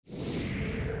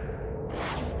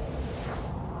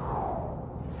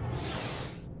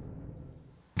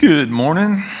Good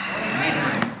morning.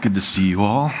 Good to see you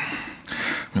all.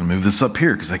 I'm going to move this up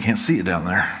here because I can't see it down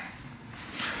there.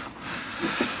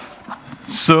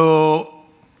 So,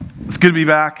 it's good to be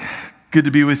back. Good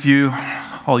to be with you,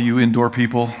 all you indoor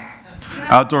people.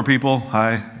 Outdoor people,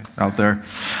 hi, out there.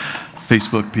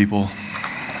 Facebook people,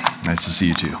 nice to see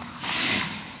you too.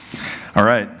 All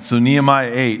right, so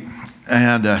Nehemiah 8.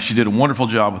 And she did a wonderful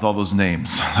job with all those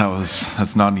names.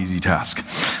 That's not an easy task.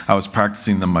 I was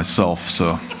practicing them myself.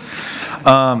 So,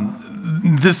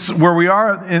 where we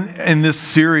are in this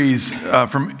series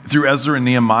through Ezra and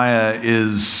Nehemiah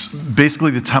is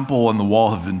basically the temple and the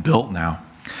wall have been built now.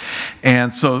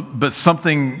 And so, but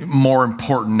something more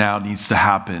important now needs to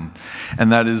happen,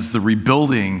 and that is the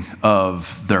rebuilding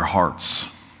of their hearts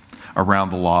around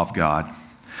the law of God.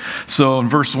 So in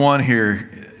verse 1 here,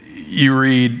 you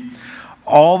read,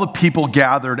 all the people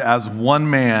gathered as one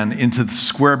man into the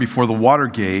square before the water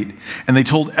gate, and they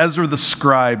told Ezra the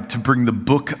scribe to bring the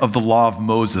book of the law of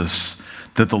Moses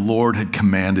that the Lord had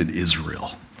commanded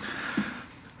Israel.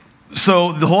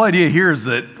 So the whole idea here is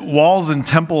that walls and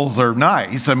temples are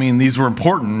nice. I mean, these were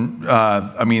important.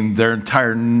 Their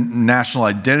entire national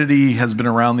identity has been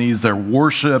around these. Their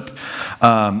worship.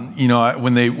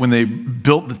 When they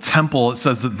built the temple, it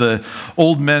says that the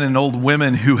old men and old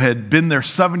women who had been there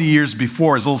 70 years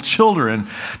before as little children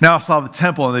now saw the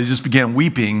temple, and they just began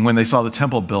weeping when they saw the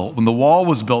temple built. When the wall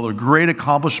was built, a great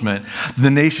accomplishment, the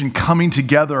nation coming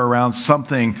together around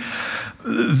something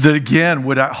that again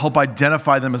would help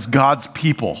identify them as God's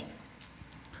people.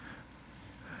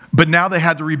 But now they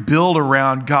had to rebuild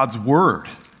around God's word.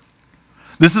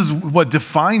 This is what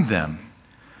defined them.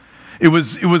 It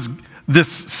was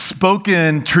this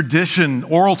spoken tradition,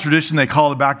 oral tradition they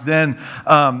called it back then,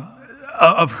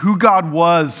 of who God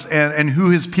was and who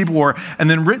his people were,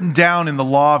 and then written down in the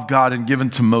law of God and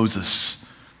given to Moses.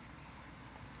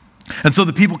 And so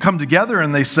the people come together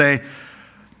and they say,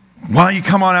 why don't you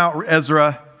come on out,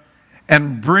 Ezra,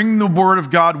 and bring the word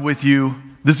of God with you.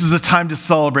 This is a time to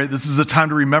celebrate. This is a time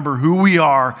to remember who we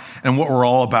are and what we're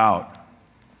all about.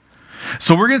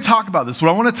 So we're going to talk about this. What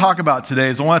I want to talk about today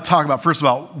is I want to talk about first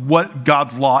about what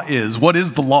God's law is. What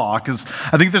is the law? Because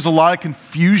I think there's a lot of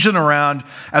confusion around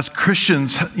as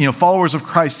Christians, followers of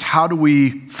Christ, how do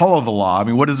we follow the law? I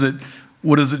mean, what does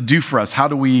it do for us? How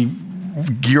do we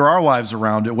gear our lives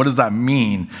around it? What does that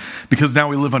mean? Because now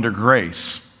we live under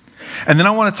grace. And then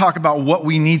I want to talk about what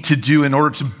we need to do in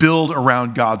order to build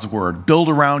around God's word, build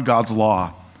around God's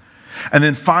law. And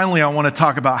then finally, I want to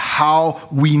talk about how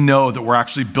we know that we're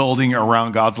actually building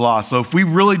around God's law. So if we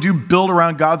really do build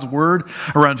around God's word,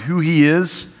 around who he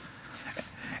is,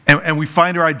 and we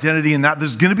find our identity in that,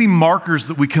 there's going to be markers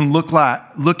that we can look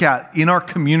at in our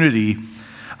community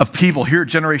of people here at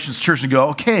Generations Church and go,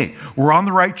 okay, we're on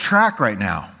the right track right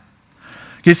now.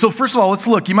 Okay, so first of all, let's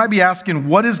look. You might be asking,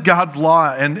 what is God's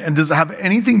law, and does it have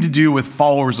anything to do with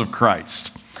followers of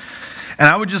Christ? And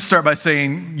I would just start by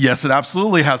saying, yes, it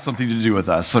absolutely has something to do with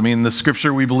us. I mean, the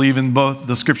scripture, we believe in both.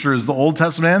 The scripture is the Old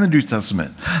Testament and the New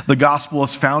Testament. The gospel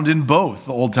is found in both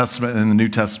the Old Testament and the New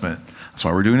Testament. That's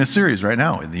why we're doing a series right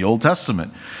now in the Old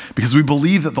Testament, because we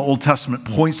believe that the Old Testament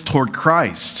points toward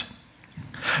Christ.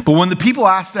 But when the people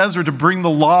asked Ezra to bring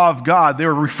the law of God, they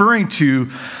were referring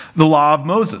to the law of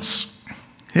Moses.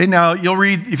 Okay, now you'll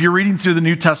read, if you're reading through the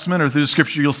New Testament or through the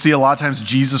scripture, you'll see a lot of times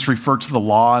Jesus referred to the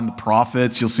law and the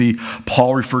prophets. You'll see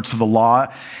Paul refer to the law.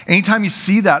 Anytime you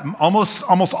see that, almost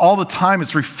all the time,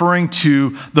 it's referring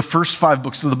to the first 5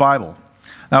 books of the Bible.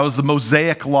 That was the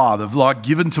Mosaic law, the law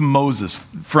given to Moses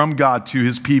from God to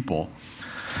his people.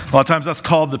 A lot of times that's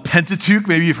called the Pentateuch.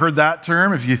 Maybe you've heard that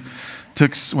term if you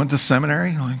went to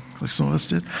seminary, like some of us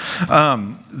did.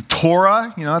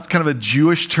 Torah, that's kind of a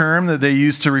Jewish term that they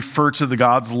use to refer to the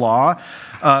God's law.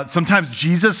 Sometimes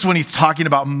Jesus, when he's talking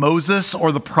about Moses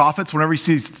or the prophets, whenever he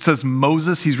says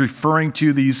Moses, he's referring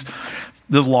to the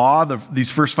law, these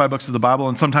first 5 books of the Bible,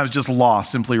 and sometimes just law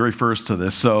simply refers to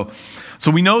this. So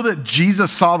we know that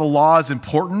Jesus saw the law as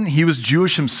important. He was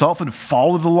Jewish himself and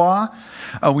followed the law.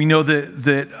 We know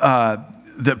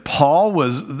that Paul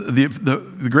was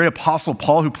the great apostle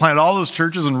Paul, who planted all those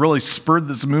churches and really spurred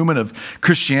this movement of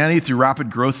Christianity through rapid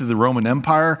growth through the Roman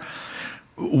Empire,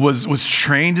 was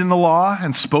trained in the law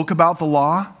and spoke about the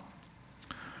law.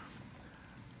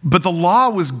 But the law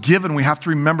was given, we have to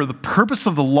remember, the purpose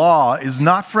of the law is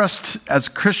not for us as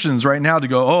Christians right now to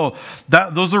go,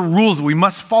 those are rules that we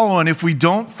must follow, and if we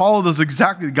don't follow those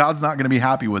exactly, God's not going to be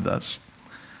happy with us.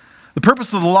 The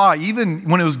purpose of the law, even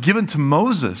when it was given to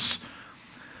Moses,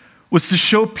 was to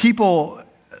show people,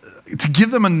 to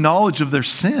give them a knowledge of their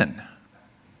sin.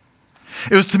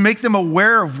 It was to make them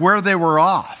aware of where they were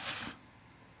off.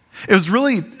 It was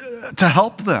really to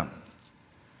help them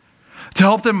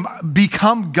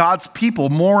become God's people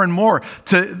more and more.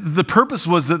 The purpose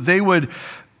was that they would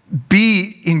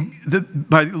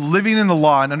by living in the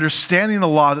law and understanding the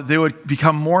law, that they would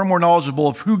become more and more knowledgeable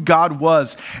of who God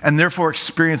was and therefore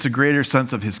experience a greater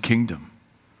sense of his kingdom.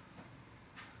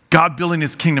 God building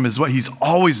his kingdom is what he's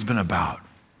always been about.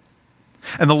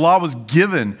 And the law was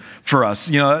given for us.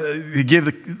 He gave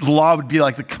the law would be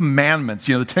like the commandments,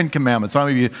 the 10 commandments. Some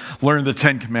of you learned the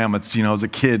 10 commandments, as a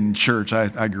kid in church.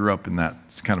 I grew up in that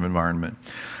kind of environment.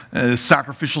 A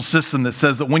sacrificial system that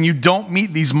says that when you don't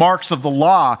meet these marks of the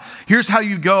law, here's how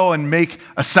you go and make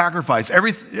a sacrifice.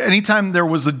 Anytime there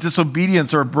was a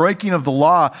disobedience or a breaking of the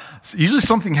law, usually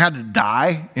something had to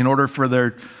die in order for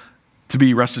there to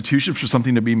be restitution, for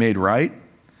something to be made right.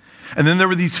 And then there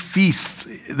were these feasts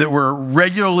that were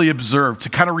regularly observed to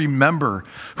kind of remember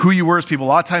who you were as people. A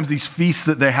lot of times these feasts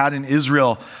that they had in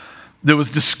Israel that was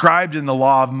described in the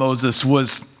law of Moses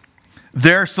was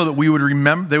there so that they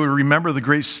would remember the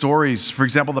great stories. For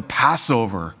example, the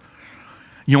Passover,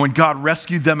 when God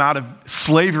rescued them out of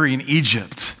slavery in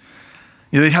Egypt.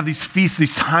 They'd have these feasts,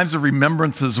 these times of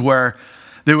remembrances where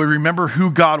they would remember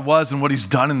who God was and what he's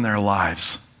done in their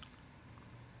lives.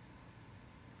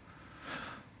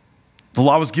 The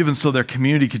law was given so their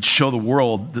community could show the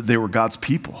world that they were God's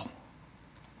people.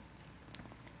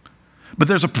 But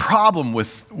there's a problem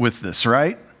with this,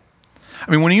 right?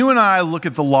 I mean, when you and I look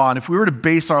at the law, and if we were to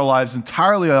base our lives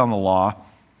entirely on the law,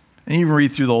 and you even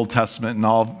read through the Old Testament and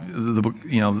all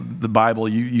the Bible,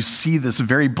 you see this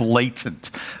very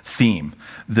blatant theme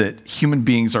that human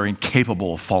beings are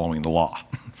incapable of following the law.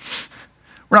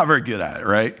 We're not very good at it,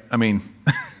 right? I mean,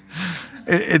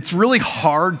 it's really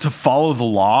hard to follow the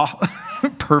law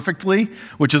perfectly,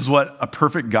 which is what a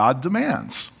perfect God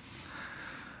demands.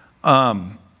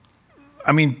 God's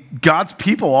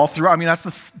people all throughout, that's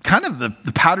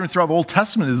the pattern throughout the Old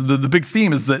Testament is the big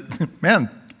theme is that, man,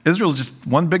 Israel's just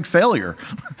one big failure.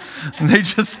 And they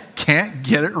just can't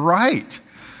get it right.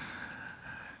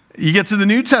 You get to the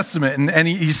New Testament and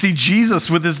you see Jesus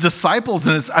with his disciples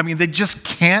and they just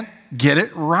can't get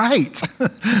it right.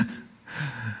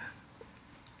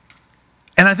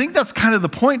 And I think that's kind of the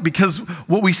point, because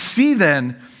what we see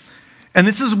then, and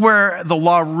this is where the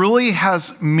law really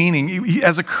has meaning.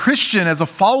 As a Christian, as a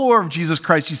follower of Jesus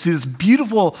Christ, you see this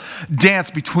beautiful dance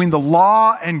between the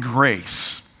law and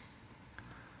grace.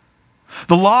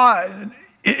 The law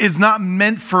is not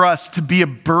meant for us to be a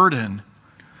burden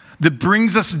that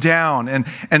brings us down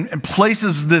and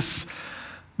places this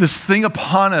thing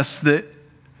upon us that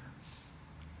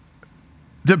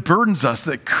burdens us,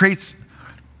 that creates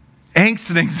angst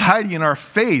and anxiety in our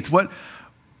faith. What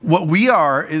we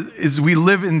are is we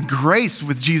live in grace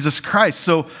with Jesus Christ.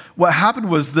 So what happened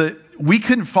was that we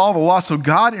couldn't follow the law, so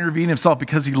God intervened himself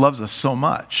because he loves us so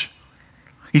much.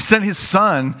 He sent his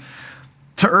son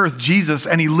to earth, Jesus,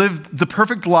 and he lived the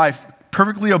perfect life,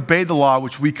 perfectly obeyed the law,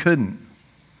 which we couldn't.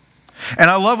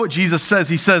 And I love what Jesus says.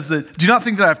 He says that, do not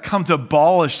think that I've come to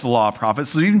abolish the law of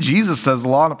prophets. So even Jesus says the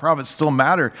law and the prophets still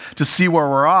matter to see where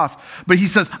we're off. But he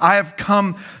says, I have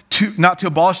come not to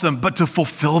abolish them, but to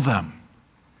fulfill them.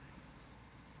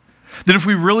 That if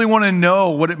we really want to know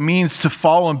what it means to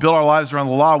follow and build our lives around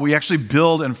the law, we actually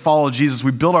build and follow Jesus. We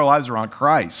build our lives around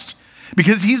Christ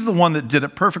because he's the one that did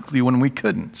it perfectly when we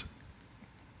couldn't.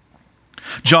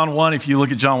 John 1, if you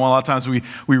look at John 1, a lot of times we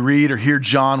read or hear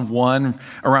John 1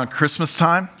 around Christmas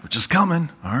time, which is coming,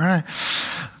 all right.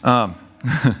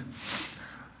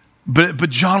 But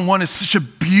John 1 is such a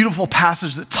beautiful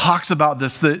passage that talks about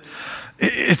this, that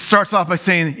it starts off by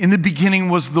saying, in the beginning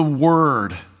was the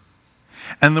Word,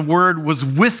 and the Word was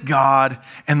with God,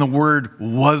 and the Word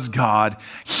was God.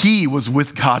 He was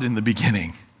with God in the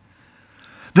beginning.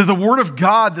 The Word of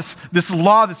God, this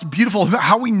law, this beautiful,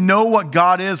 how we know what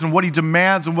God is and what he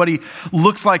demands and what he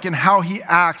looks like and how he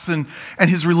acts and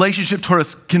his relationship toward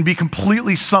us can be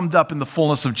completely summed up in the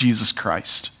fullness of Jesus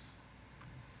Christ.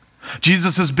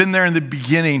 Jesus has been there in the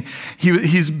beginning. He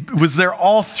was there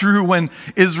all through when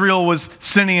Israel was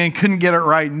sinning and couldn't get it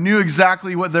right, knew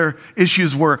exactly what their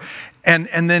issues were.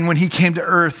 And then when he came to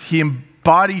earth, he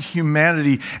embodied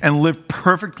humanity and lived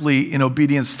perfectly in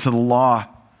obedience to the law.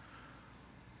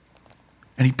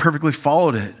 And he perfectly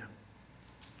followed it.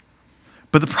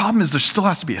 But the problem is there still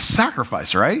has to be a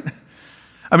sacrifice, right?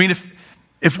 I mean,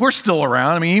 if we're still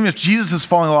around, even if Jesus is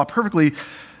following the law perfectly,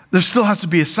 there still has to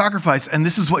be a sacrifice. And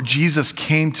this is what Jesus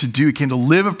came to do. He came to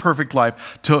live a perfect life,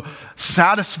 to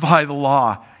satisfy the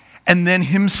law, and then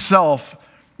himself,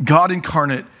 God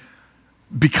incarnate,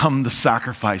 become the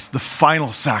sacrifice, the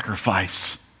final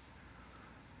sacrifice,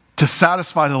 to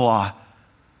satisfy the law,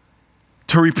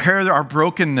 to repair our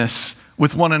brokenness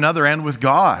with one another and with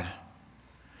God.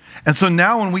 And so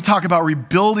now when we talk about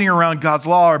rebuilding around God's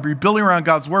law or rebuilding around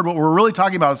God's word, what we're really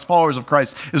talking about as followers of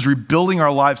Christ is rebuilding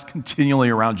our lives continually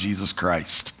around Jesus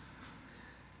Christ.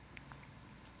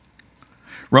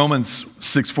 Romans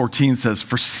 6:14 says,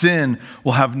 "For sin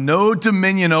will have no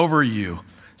dominion over you,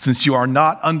 since you are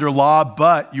not under law,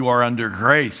 but you are under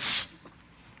grace."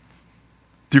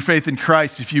 Through faith in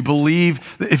Christ, if you believe,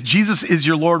 if Jesus is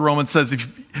your Lord, Romans says, if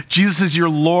Jesus is your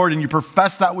Lord and you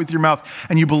profess that with your mouth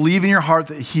and you believe in your heart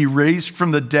that he raised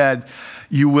from the dead,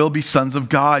 you will be sons of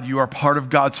God. You are part of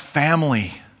God's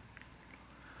family.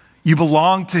 You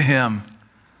belong to him.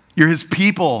 You're his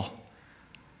people.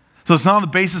 So it's not on the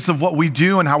basis of what we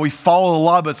do and how we follow the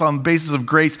law, but it's on the basis of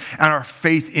grace and our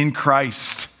faith in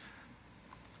Christ.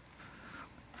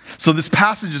 So this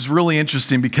passage is really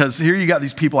interesting because here you got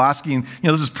these people asking,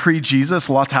 this is pre-Jesus,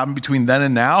 a lot's happened between then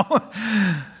and now.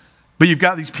 But you've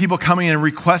got these people coming and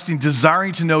requesting,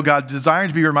 desiring to know God, desiring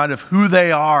to be reminded of who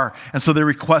they are. And so they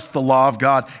request the law of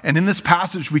God. And in this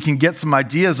passage, we can get some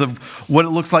ideas of what it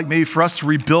looks like maybe for us to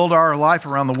rebuild our life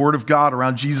around the Word of God,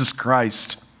 around Jesus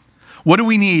Christ. What do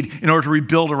we need in order to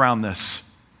rebuild around this?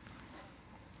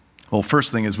 Well,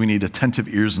 first thing is we need attentive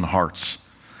ears and hearts.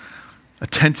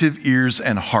 Attentive ears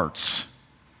and hearts.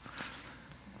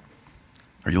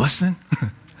 Are you listening?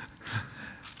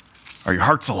 Are your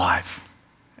hearts alive?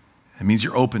 It means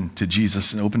you're open to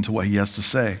Jesus and open to what he has to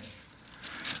say.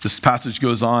 This passage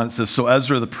goes on. It says, "So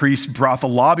Ezra the priest brought the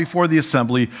law before the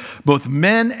assembly, both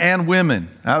men and women."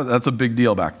 That's a big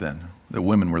deal back then, that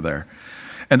women were there.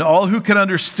 "And all who could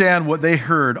understand what they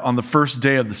heard on the first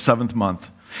day of the 7th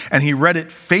month. And he read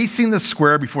it facing the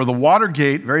square before the water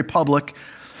gate," very public,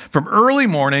 "from early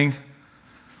morning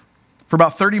for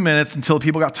about 30 minutes until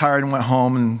people got tired and went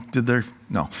home and did their..."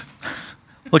 No.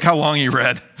 Look how long he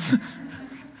read.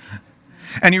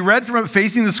 "And he read from it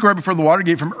facing the square before the water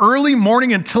gate from early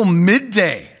morning until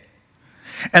midday."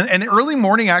 And early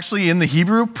morning actually in the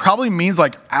Hebrew probably means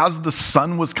like as the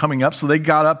sun was coming up. So they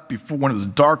got up before when it was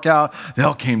dark out. They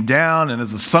all came down. And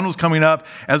as the sun was coming up,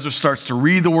 Ezra starts to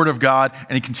read the word of God.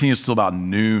 And he continues till about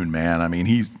noon, man. I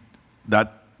mean,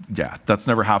 that's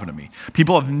never happened to me.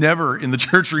 People have never in the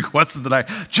church requested that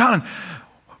John,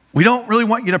 we don't really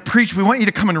want you to preach. We want you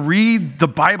to come and read the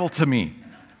Bible to me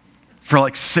for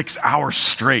like 6 hours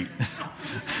straight.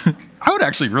 I would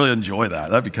actually really enjoy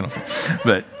that. That'd be kind of fun.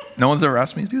 But no one's ever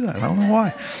asked me to do that. I don't know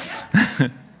why.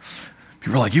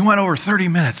 People are like, "You went over 30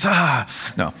 minutes.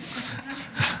 No,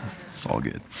 it's all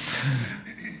good.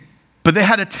 But they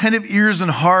had attentive ears and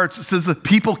hearts. It says the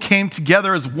people came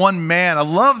together as one man. I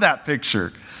love that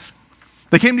picture.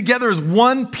 They came together as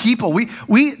one people.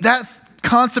 That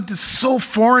concept is so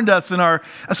foreign to us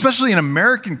especially in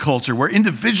American culture, where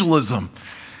individualism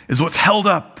is what's held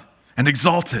up and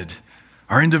exalted.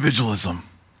 Our individualism.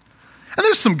 And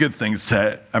there's some good things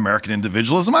to American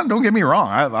individualism. Don't get me wrong.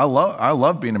 I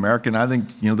love being American. I think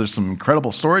there's some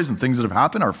incredible stories and things that have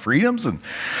happened, our freedoms.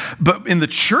 But in the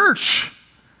church,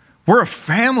 we're a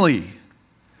family.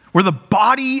 We're the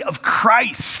body of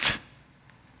Christ.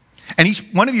 And each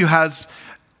one of you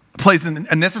plays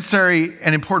a necessary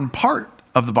and important part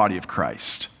of the body of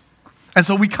Christ. And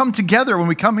so we come together when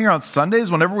we come here on Sundays,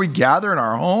 whenever we gather in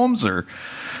our homes or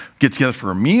get together for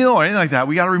a meal or anything like that,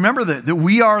 we got to remember that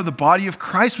we are the body of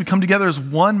Christ. We come together as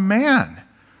one man,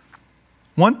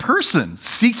 one person,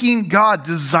 seeking God,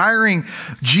 desiring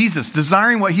Jesus,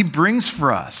 desiring what he brings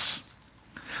for us.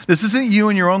 This isn't you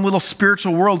in your own little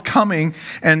spiritual world coming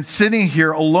and sitting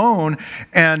here alone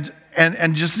and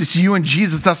just it's you and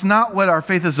Jesus. That's not what our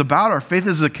faith is about. Our faith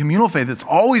is a communal faith. It's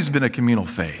always been a communal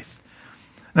faith.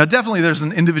 Now, definitely there's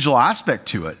an individual aspect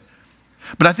to it.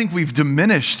 But I think we've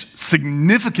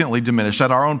significantly diminished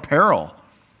at our own peril,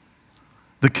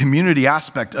 the community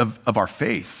aspect of our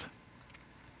faith.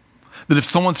 That if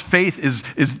someone's faith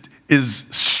is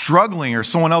struggling or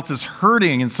someone else is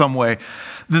hurting in some way,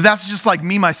 that's just like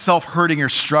me, myself, hurting or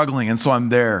struggling, and so I'm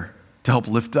there to help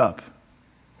lift up.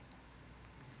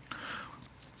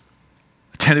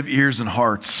 Attentive ears and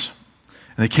hearts.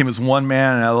 And they came as one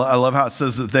man, and I love how it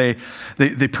says that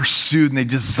they pursued and they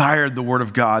desired the word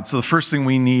of God. So the first thing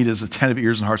we need is attentive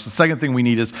ears and hearts. The second thing we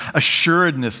need is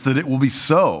assuredness that it will be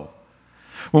so.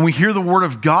 When we hear the word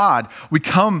of God, we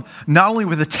come not only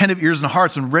with attentive ears and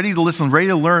hearts and ready to listen, ready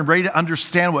to learn, ready to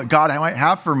understand what God might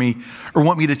have for me or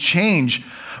want me to change,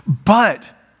 but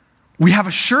we have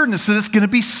assuredness that it's going to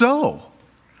be so.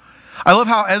 I love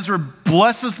how Ezra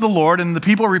blesses the Lord and the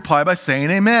people reply by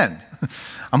saying amen.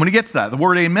 I'm going to get to that. The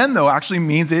word amen, though, actually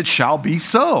means it shall be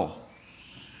so.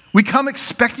 We come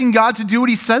expecting God to do what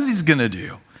he says he's going to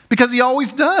do because he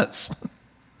always does.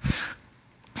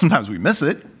 Sometimes we miss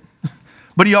it,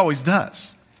 but he always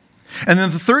does. And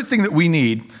then the third thing that we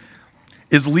need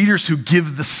is leaders who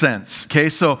give the sense, okay?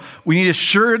 So we need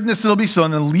assuredness it'll be so,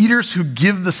 and then leaders who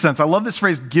give the sense. I love this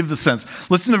phrase, give the sense.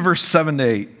 Listen to verse 7 to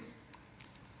 8.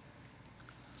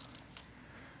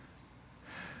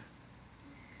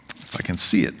 If I can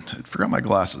see it. I forgot my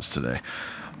glasses today.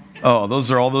 Oh, those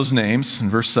are all those names in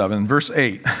verse 7. Verse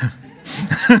 8.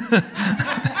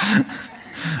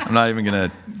 I'm not even going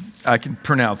to, I can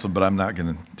pronounce them, but I'm not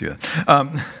going to do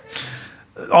that.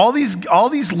 All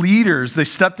these leaders, they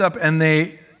stepped up and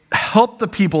they helped the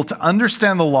people to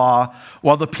understand the law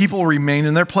while the people remained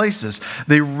in their places.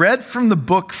 They read from the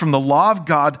book, from the law of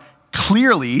God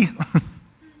clearly,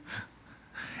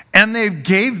 and they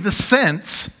gave the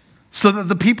sense so that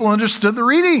the people understood the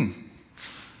reading.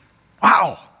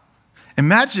 Wow.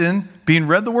 Imagine being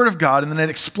read the word of God and then it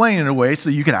explained in a way so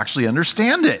you could actually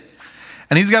understand it.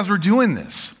 And these guys were doing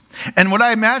this. And what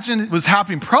I imagine was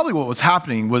happening, probably what was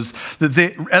happening, was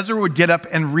that Ezra would get up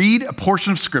and read a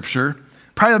portion of Scripture,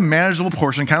 probably a manageable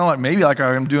portion, kind of like maybe like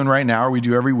I'm doing right now, or we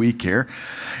do every week here.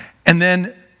 And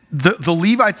then the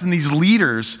Levites and these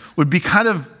leaders would be kind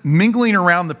of mingling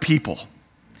around the people.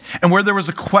 And where there was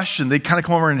a question, they'd kind of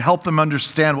come over and help them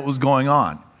understand what was going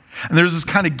on. And there was this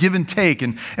kind of give and take,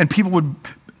 and people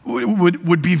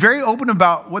would be very open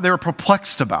about what they were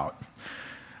perplexed about,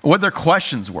 what their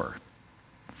questions were.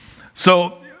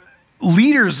 So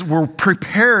leaders were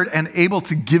prepared and able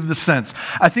to give the sense.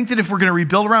 I think that if we're going to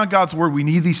rebuild around God's word, we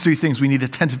need these three things. We need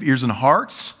attentive ears and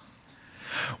hearts.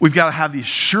 We've got to have the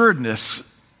assuredness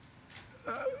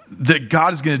that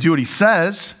God is going to do what he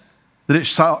says, that it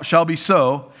shall be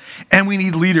so. And we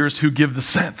need leaders who give the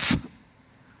sense.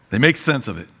 They make sense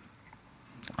of it.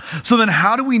 So then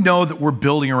how do we know that we're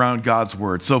building around God's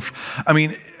word? So,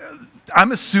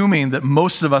 I'm assuming that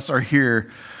most of us are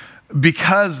here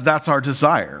because that's our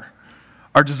desire.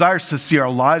 Our desire is to see our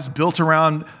lives built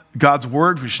around God's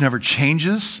word, which never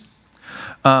changes.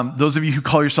 Those of you who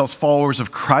call yourselves followers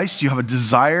of Christ, you have a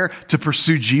desire to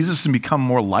pursue Jesus and become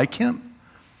more like him.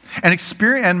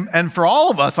 And for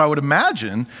all of us, I would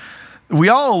imagine, we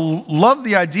all love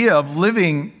the idea of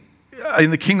living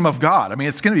in the kingdom of God.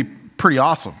 It's going to be pretty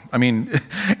awesome.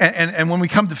 And when we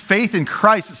come to faith in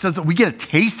Christ, it says that we get a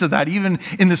taste of that even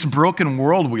in this broken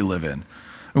world we live in.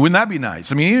 Wouldn't that be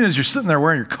nice? Even as you're sitting there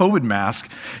wearing your COVID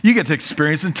mask, you get to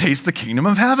experience and taste the kingdom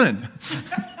of heaven.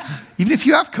 Even if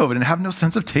you have COVID and have no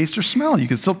sense of taste or smell, you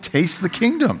can still taste the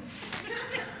kingdom.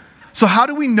 So how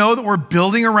do we know that we're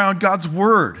building around God's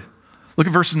word? Look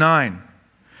at verse 9.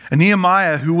 And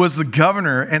Nehemiah, who was the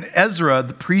governor, and Ezra,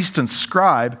 the priest and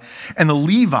scribe, and the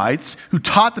Levites, who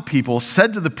taught the people,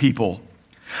 said to the people,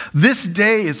 "This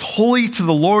day is holy to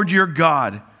the Lord your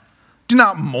God. Do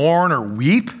not mourn or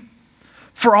weep."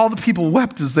 For all the people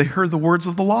wept as they heard the words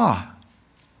of the law.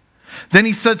 Then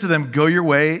he said to them, "Go your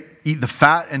way, eat the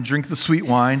fat and drink the sweet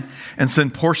wine, and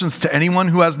send portions to anyone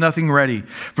who has nothing ready.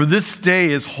 For this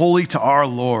day is holy to our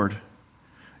Lord.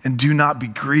 And do not be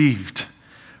grieved,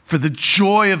 for the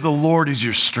joy of the Lord is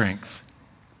your strength."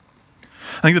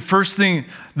 I think the first thing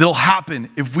that'll happen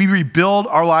if we rebuild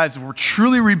our lives, if we're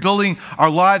truly rebuilding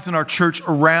our lives and our church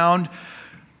around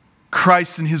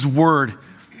Christ and his word,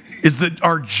 is that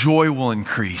our joy will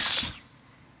increase.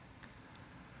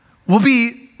 We'll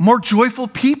be more joyful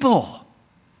people.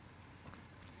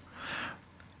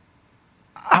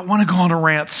 I want to go on a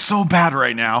rant so bad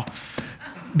right now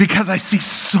because I see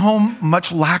so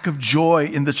much lack of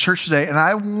joy in the church today, and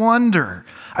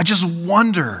I just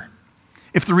wonder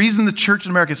if the reason the church in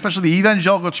America, especially the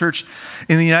evangelical church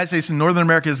in the United States and Northern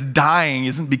America, is dying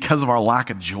isn't because of our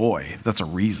lack of joy, if that's a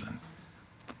reason.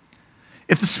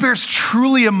 If the Spirit's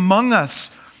truly among us,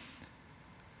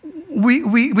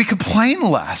 we complain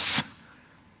less.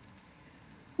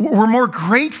 We're more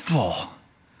grateful.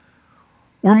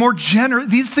 We're more generous.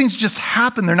 These things just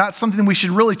happen. They're not something we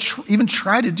should really even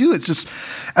try to do. It's just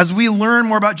as we learn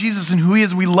more about Jesus and who he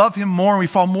is, we love him more, and we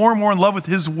fall more and more in love with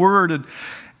his word, and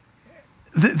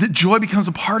the joy becomes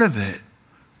a part of it.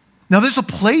 Now, there's a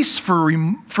place for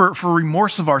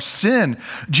remorse of our sin.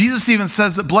 Jesus even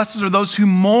says that blessed are those who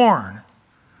mourn.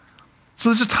 So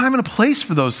there's a time and a place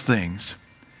for those things.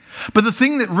 But the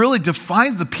thing that really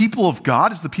defines the people of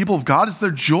God is their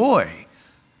joy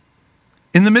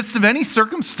in the midst of any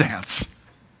circumstance.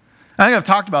 I think I've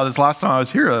talked about this last time I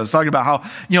was here. I was talking about how,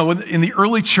 in the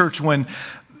early church, when,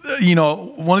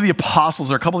 one of the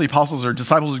apostles or a couple of the apostles or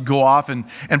disciples would go off and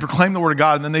proclaim the word of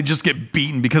God, and then they'd just get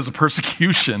beaten because of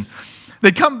persecution.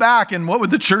 They'd come back, and what would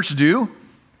the church do?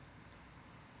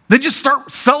 They'd just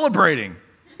start celebrating.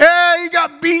 Hey, you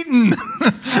got beaten.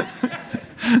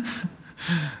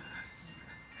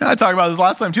 I talked about this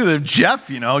last time too. That Jeff,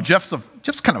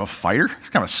 Jeff's kind of a fighter. He's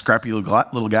kind of a scrappy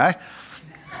little guy.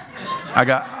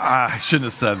 I shouldn't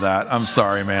have said that. I'm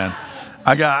sorry, man.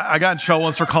 I got in trouble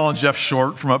once for calling Jeff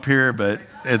short from up here, but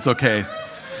it's okay.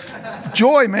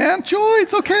 Joy, man, joy.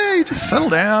 It's okay. Just settle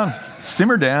down,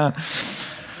 simmer down.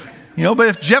 But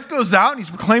if Jeff goes out and he's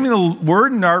proclaiming the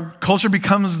word and our culture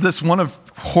becomes this one of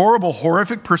horrible,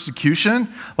 horrific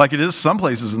persecution, like it is some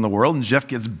places in the world, and Jeff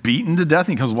gets beaten to death,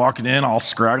 and he comes walking in all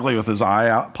scraggly with his eye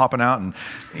out, popping out, and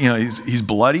he's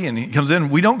bloody, and he comes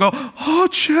in, we don't go, oh,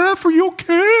 Jeff, are you okay?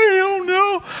 Oh,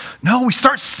 no. No, we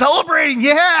start celebrating.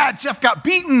 Yeah, Jeff got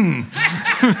beaten.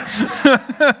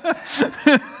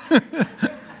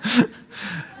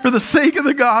 For the sake of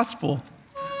the gospel.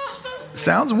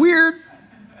 Sounds weird,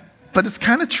 but it's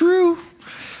kind of true.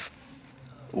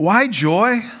 Why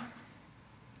joy?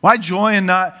 Why joy and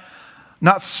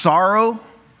not sorrow?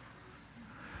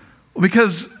 Well,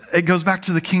 because it goes back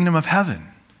to the kingdom of heaven.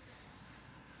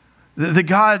 That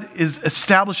God is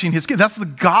establishing his kingdom. That's the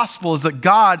gospel, is that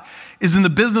God is in the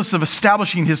business of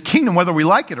establishing his kingdom, whether we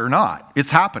like it or not. It's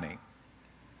happening.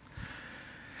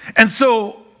 And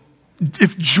so,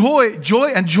 if joy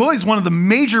is one of the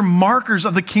major markers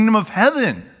of the kingdom of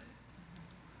heaven.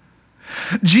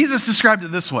 Jesus described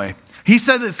it this way. He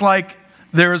said it's like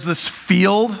there is this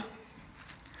field,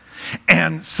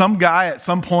 and some guy at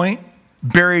some point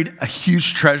buried a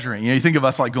huge treasure in it. You think of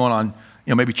us like going on,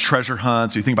 maybe treasure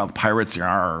hunts. You think about the pirates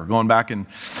going back and,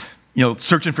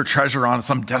 searching for treasure on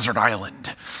some desert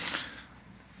island.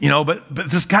 But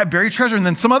this guy buried treasure, and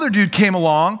then some other dude came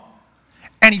along,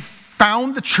 and he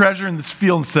found the treasure in this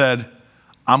field and said,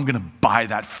 I'm going to buy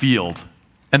that field,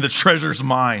 and the treasure's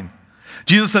mine.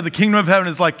 Jesus said the kingdom of heaven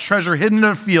is like treasure hidden in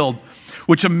a field,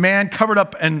 which a man found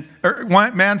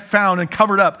and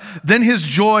covered up. Then in his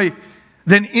joy,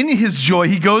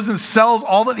 he goes and sells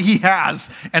all that he has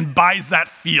and buys that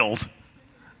field.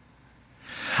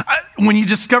 When you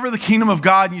discover the kingdom of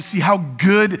God and you see how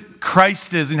good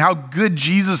Christ is and how good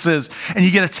Jesus is, and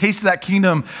you get a taste of that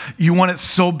kingdom, you want it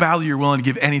so badly you're willing to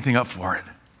give anything up for it.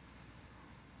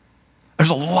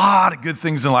 There's a lot of good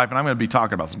things in life, and I'm going to be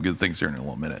talking about some good things here in a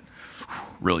little minute.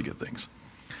 Really good things.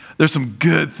 There's some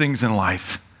good things in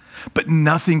life, but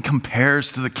nothing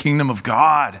compares to the kingdom of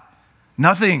God.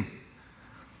 Nothing.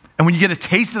 And when you get a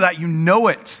taste of that, you know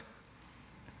it,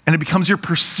 and it becomes your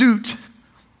pursuit.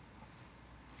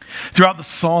 Throughout the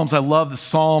Psalms, I love the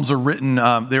Psalms are written,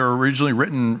 they were originally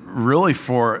written really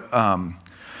for,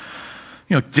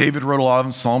 David wrote a lot of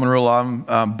them, Solomon wrote a lot of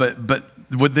them, but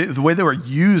the way they were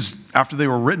used after they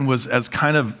were written was as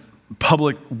kind of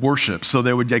public worship. So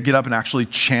they would get up and actually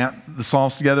chant the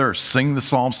Psalms together or sing the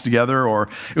Psalms together, or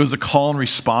it was a call and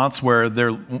response where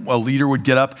a leader would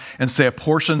get up and say a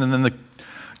portion, and then the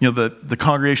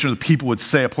congregation or the people would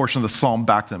say a portion of the Psalm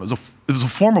back to them. It was a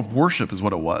form of worship is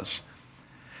what it was.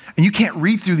 And you can't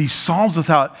read through these Psalms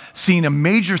without seeing a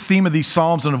major theme of these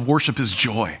Psalms and of worship is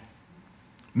joy.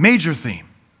 Major theme.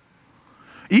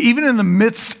 Even in the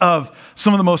midst of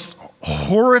some of the most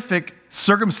horrific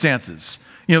circumstances.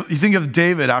 You think of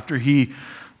David after he,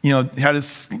 had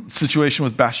his situation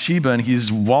with Bathsheba, and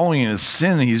he's wallowing in his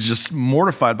sin, and he's just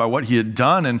mortified by what he had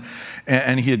done,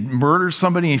 and he had murdered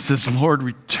somebody. And he says, Lord,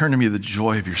 return to me the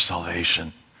joy of your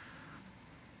salvation.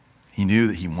 He knew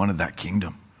that he wanted that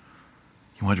kingdom.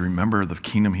 He wanted to remember the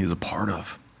kingdom he is a part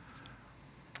of.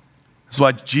 That's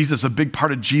why a big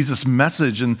part of Jesus'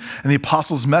 message and the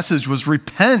apostles' message was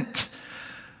repent,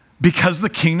 because the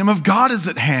kingdom of God is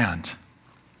at hand.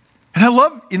 And I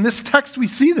love, in this text, we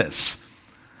see this.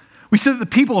 We see that the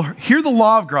people hear the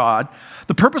law of God.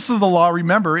 The purpose of the law,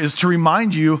 remember, is to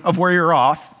remind you of where you're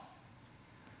off.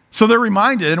 So they're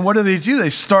reminded, and what do? They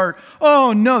start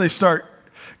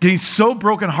getting so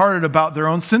brokenhearted about their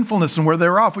own sinfulness and where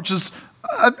they're off, which is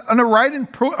a right and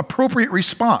appropriate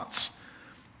response.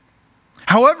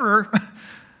 However,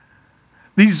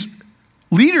 these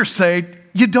leaders say,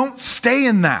 you don't stay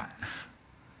in that.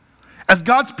 As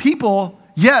God's people,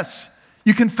 yes,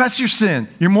 you confess your sin.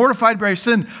 You're mortified by your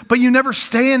sin, but you never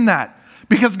stay in that,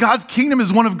 because God's kingdom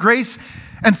is one of grace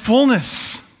and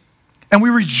fullness. And we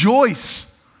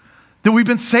rejoice that we've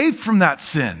been saved from that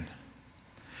sin.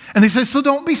 And they say, so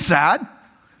don't be sad.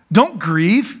 Don't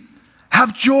grieve.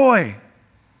 Have joy.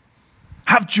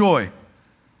 Have joy.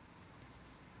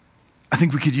 I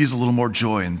think we could use a little more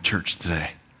joy in the church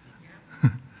today.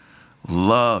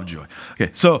 Love joy. Okay,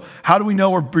 so how do we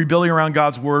know we're rebuilding around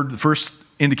God's word? The first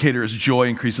indicator is joy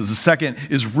increases. The second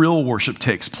is real worship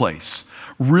takes place.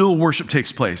 Real worship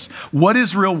takes place. What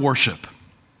is real worship?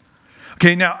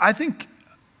 Okay, now I think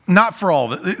not for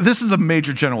all of it. This is a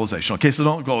major generalization, okay? So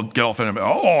don't go get offended.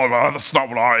 Oh, that's not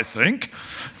what I think.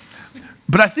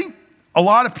 But I think a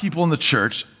lot of people in the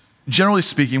church, generally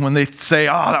speaking, when they say,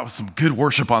 oh, that was some good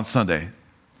worship on Sunday,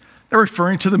 they're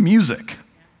referring to the music.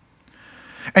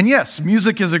 And yes,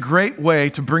 music is a great way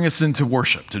to bring us into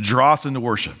worship, to draw us into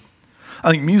worship. I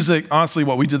think music, honestly,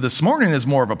 what we did this morning is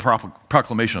more of a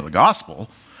proclamation of the gospel.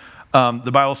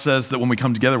 The Bible says that when we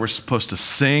come together, we're supposed to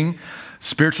sing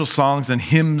spiritual songs and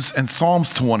hymns and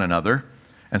psalms to one another.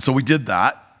 And so we did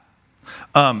that.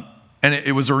 And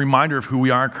it was a reminder of who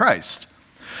we are in Christ.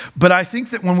 But I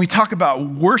think that when we talk about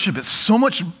worship, it's so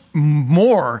much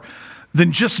more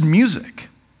than just music.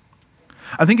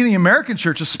 I think in the American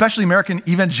church, especially American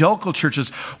evangelical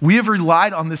churches, we have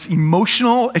relied on this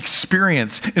emotional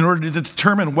experience in order to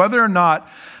determine whether or not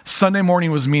Sunday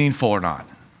morning was meaningful or not.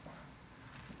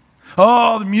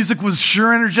 Oh, the music was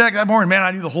sure energetic that morning. Man,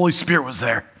 I knew the Holy Spirit was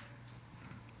there.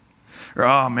 Or,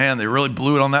 oh man, they really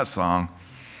blew it on that song.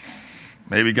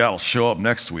 Maybe God will show up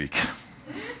next week.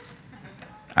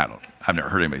 I've never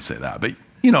heard anybody say that, but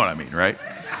you know what I mean, right?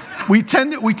 We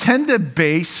tend to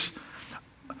base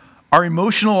our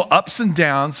emotional ups and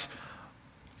downs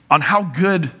on how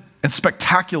good and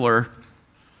spectacular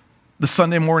the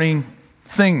Sunday morning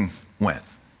thing went.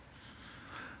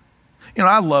 You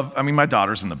know, my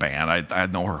daughter's in the band. I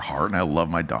know her heart, and I love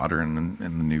my daughter and the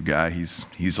new guy.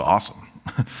 He's awesome.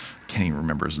 Can't even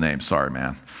remember his name. Sorry,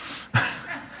 man.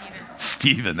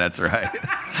 Steven, that's right.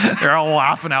 They're all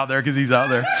laughing out there because he's out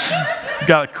there. He's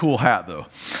got a cool hat, though.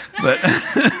 But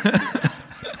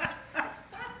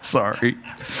sorry.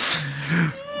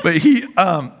 But he,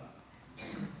 I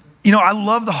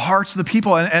love the hearts of the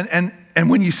people. And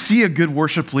when you see a good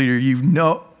worship leader, you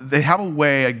know they have a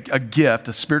way, a gift,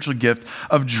 a spiritual gift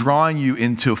of drawing you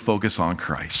into a focus on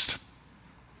Christ.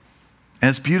 And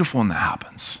it's beautiful when that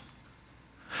happens.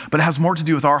 But it has more to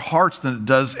do with our hearts than it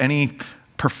does any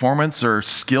performance or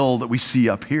skill that we see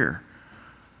up here.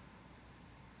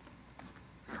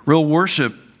 Real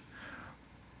worship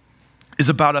is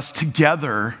about us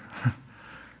together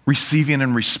receiving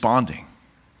and responding.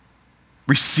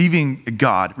 Receiving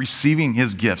God, receiving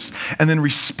his gifts, and then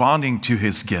responding to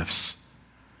his gifts.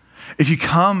 If you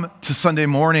come to Sunday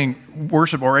morning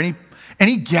worship or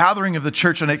any gathering of the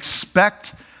church and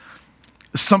expect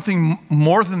something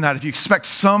more than that, if you expect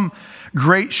some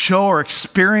great show or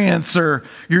experience or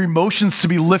your emotions to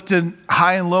be lifted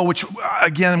high and low, which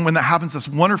again, when that happens, that's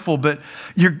wonderful, but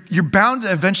you're bound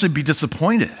to eventually be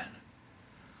disappointed.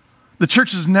 The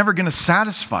church is never going to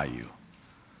satisfy you.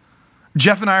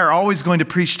 Jeff and I are always going to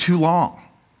preach too long.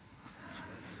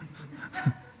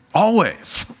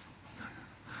 Always.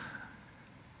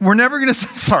 We're never going to,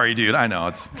 sorry dude, I know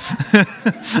it's,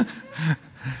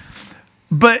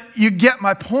 but you get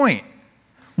my point.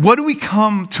 What do we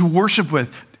come to worship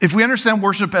with? If we understand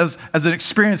worship as an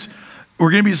experience, we're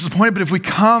going to be disappointed, but if we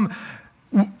come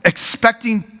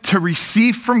expecting to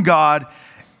receive from God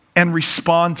and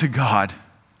respond to God,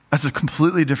 that's a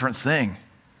completely different thing.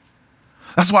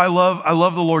 That's why I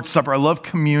love the Lord's Supper. I love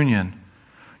communion.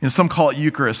 You know, some call it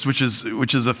Eucharist, which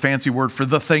is a fancy word for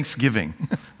the Thanksgiving.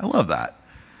 I love that.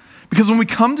 Because when we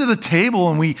come to the table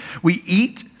and we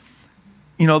eat,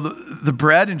 the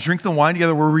bread and drink the wine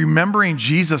together, we're remembering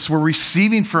Jesus. We're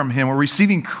receiving from him. We're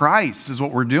receiving Christ is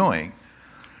what we're doing.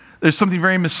 There's something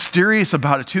very mysterious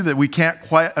about it too that we can't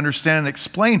quite understand and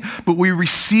explain, but we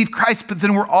receive Christ, but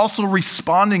then we're also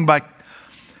responding by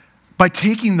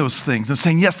taking those things and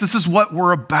saying, yes, this is what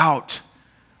we're about.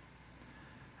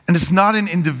 And it's not an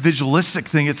individualistic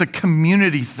thing, it's a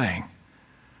community thing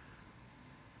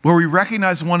where we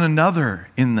recognize one another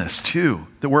in this too,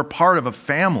 that we're part of a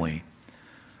family.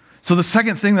 So the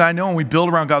second thing that I know when we build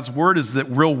around God's word is that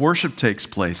real worship takes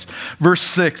place. Verse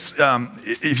 6,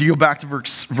 if you go back to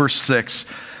verse 6,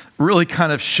 really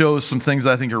kind of shows some things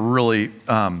that I think are really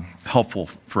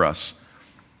helpful for us.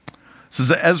 It says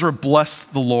that Ezra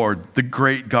blessed the Lord, the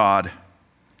great God.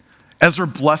 Ezra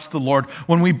blessed the Lord.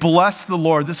 When we bless the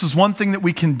Lord, this is one thing that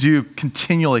we can do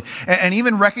continually, and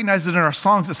even recognize it in our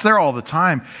songs. It's there all the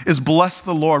time, is bless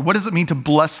the Lord. What does it mean to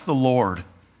bless the Lord?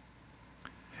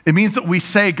 It means that we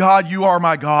say, God, you are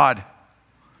my God.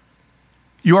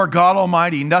 You are God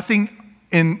Almighty. Nothing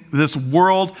in this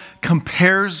world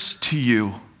compares to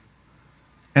you,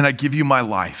 and I give you my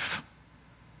life.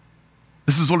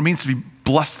 This is what it means to be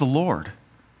bless the Lord.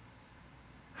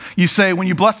 You say, when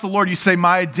you bless the Lord, you say,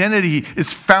 my identity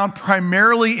is found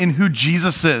primarily in who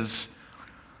Jesus is,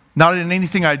 not in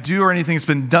anything I do or anything that's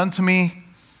been done to me,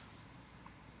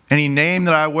 any name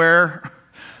that I wear,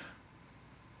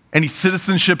 any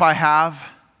citizenship I have,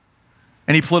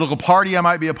 any political party I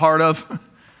might be a part of.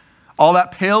 All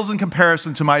that pales in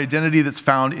comparison to my identity that's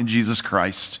found in Jesus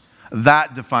Christ.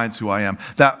 That defines who I am.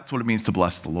 That's what it means to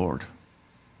bless the Lord.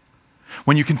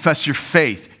 When you confess your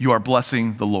faith, you are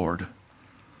blessing the Lord.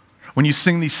 When you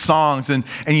sing these songs and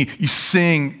you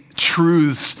sing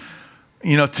truths,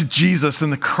 to Jesus,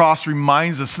 and the cross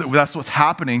reminds us that that's what's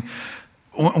happening.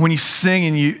 When you sing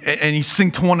and you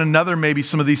sing to one another, maybe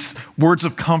some of these words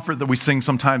of comfort that we sing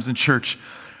sometimes in church,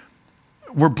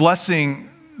 we're blessing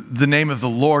the name of the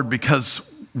Lord because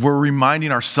we're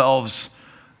reminding ourselves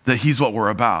that he's what we're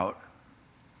about.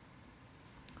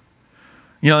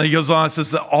 He goes on, it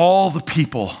says that all the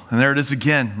people, and there it is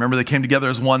again. Remember, they came together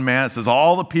as one man. It says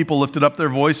all the people lifted up their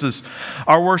voices.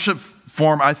 Our worship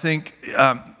form, I think,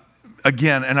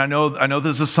 again, and I know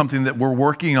this is something that we're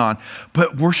working on,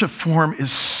 but worship form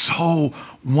is so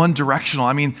one-directional.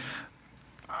 I mean,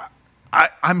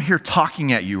 I'm here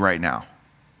talking at you right now,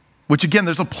 which again,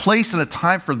 there's a place and a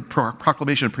time for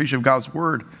proclamation and preaching of God's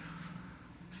word.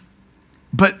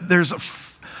 But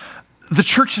the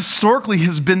church historically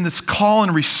has been this call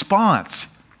and response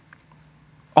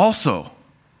also.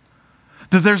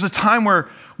 That there's a time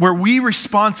where we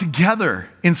respond together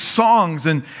in songs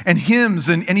and hymns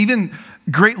and even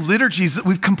great liturgies that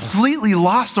we've completely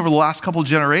lost over the last couple of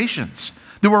generations,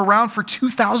 that were around for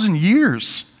 2,000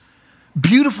 years.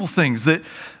 Beautiful things that,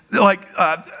 like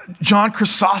John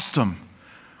Chrysostom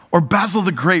or Basil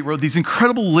the Great wrote these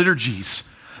incredible liturgies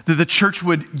that the church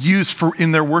would use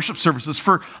in their worship services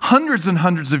for hundreds and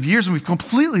hundreds of years, and we've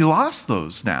completely lost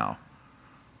those now.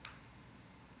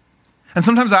 And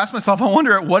sometimes I ask myself, I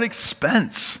wonder at what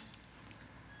expense?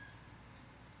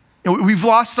 We've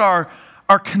lost our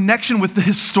connection with the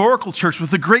historical church,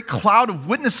 with the great cloud of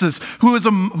witnesses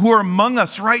who are among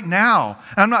us right now.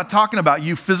 And I'm not talking about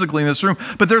you physically in this room,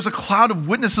 but there's a cloud of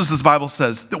witnesses, as the Bible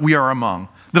says, that we are among,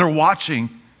 that are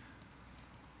watching.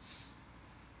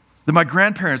 That my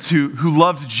grandparents who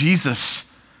loved Jesus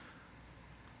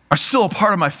are still a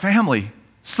part of my family,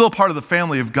 still a part of the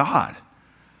family of God.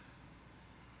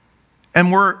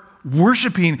 And we're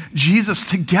worshiping Jesus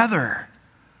together.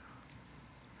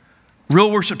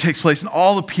 Real worship takes place and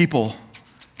all the people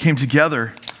came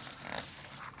together.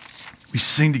 We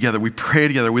sing together, we pray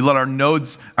together, we let our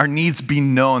needs be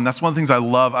known. That's one of the things I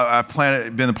love. I've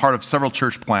been a part of several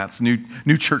church plants, new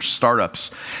church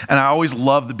startups. And I always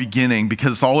love the beginning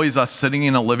because it's always us sitting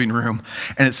in a living room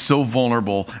and it's so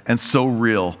vulnerable and so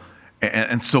real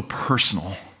and so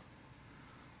personal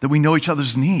that we know each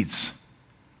other's needs.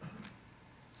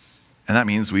 And that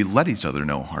means we let each other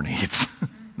know our needs.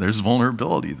 There's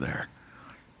vulnerability there.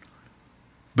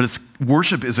 But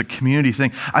worship is a community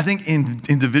thing. I think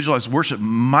individualized worship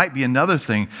might be another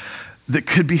thing that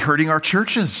could be hurting our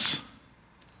churches.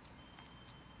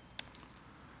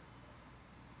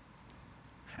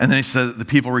 And then he said the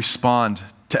people respond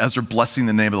to Ezra blessing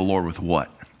the name of the Lord with what?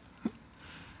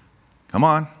 Come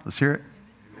on, let's hear it.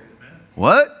 Amen.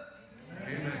 What?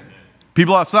 Amen.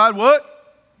 People outside, what?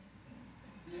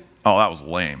 Oh, that was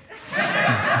lame.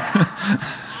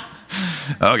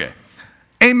 Okay.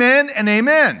 Amen and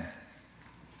amen.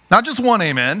 Not just one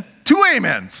amen, two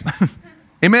amens.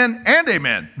 Amen and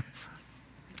amen.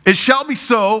 It shall be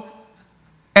so,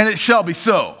 and it shall be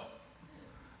so.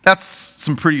 That's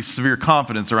some pretty severe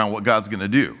confidence around what God's going to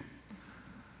do.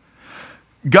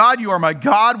 God, you are my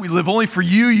God. We live only for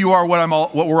you. You are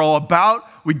what we're all about.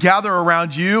 We gather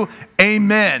around you.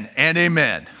 Amen and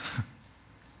amen.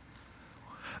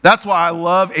 That's why I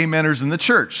love ameners in the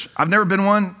church. I've never been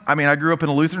one. I mean, I grew up in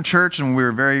a Lutheran church, and we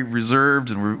were very reserved,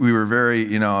 and we were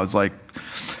very, I was like,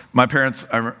 my parents,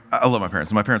 I love my parents,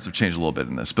 and my parents have changed a little bit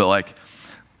in this, but like,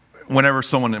 whenever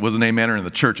someone was an amener in the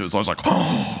church, it was always like,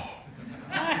 oh,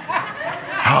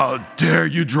 how dare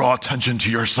you draw attention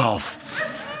to yourself.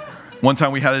 One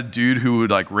time we had a dude who would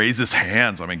like raise his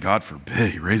hands. I mean, God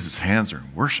forbid he raised his hands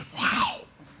during worship. Wow.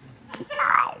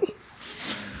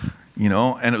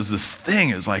 And it was this thing,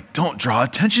 it was like, don't draw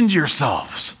attention to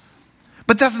yourselves.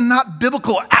 But that's not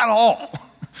biblical at all.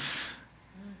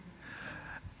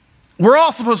 We're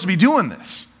all supposed to be doing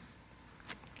this.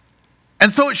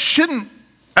 And so it shouldn't,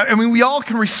 we all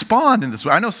can respond in this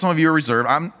way. I know some of you are reserved.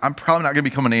 I'm probably not going to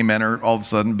become an amener all of a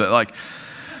sudden, but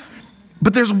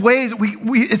there's ways,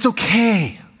 it's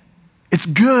okay. It's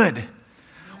good.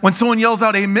 When someone yells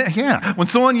out amen, when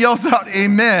someone yells out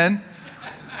amen,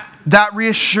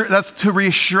 that's to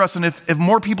reassure us. And if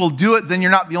more people do it, then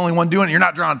you're not the only one doing it. You're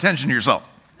not drawing attention to yourself.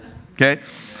 Okay?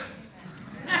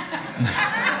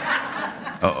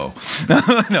 Uh-oh.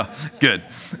 No, good.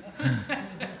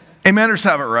 Ameners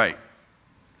have it right.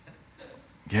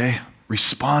 Okay?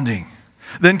 Responding.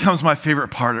 Then comes my favorite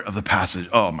part of the passage.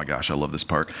 Oh my gosh, I love this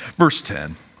part. Verse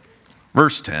 10.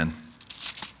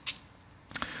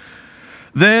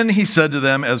 Then he said to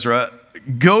them, Ezra,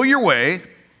 go your way.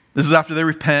 This is after they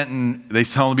repent and they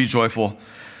tell him to be joyful.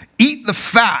 Eat the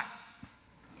fat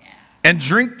and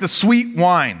drink the sweet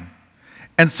wine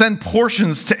and send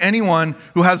portions to anyone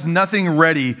who has nothing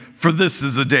ready, for this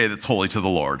is a day that's holy to the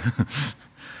Lord.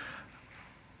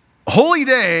 Holy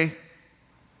day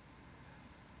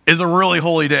is a really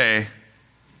holy day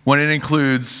when it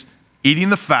includes eating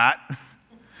the fat,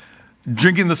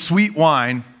 drinking the sweet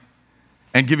wine,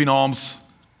 and giving alms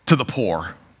to the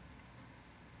poor.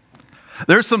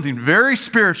 There's something very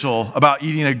spiritual about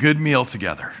eating a good meal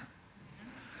together.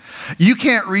 You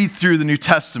can't read through the New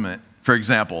Testament, for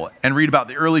example, and read about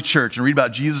the early church and read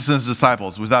about Jesus and his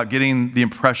disciples without getting the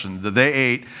impression that they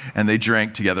ate and they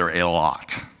drank together a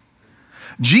lot.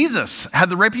 Jesus had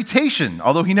the reputation,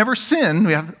 although he never sinned,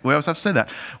 we always have to say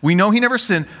that. We know he never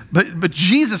sinned, but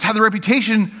Jesus had the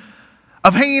reputation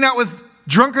of hanging out with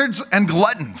drunkards and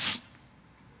gluttons.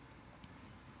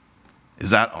 Is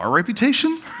that our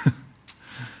reputation?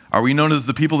 Are we known as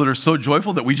the people that are so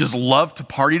joyful that we just love to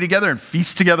party together and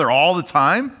feast together all the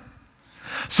time?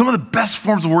 Some of the best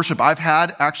forms of worship I've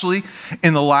had, actually,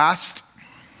 in the last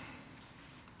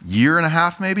year and a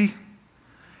half, maybe,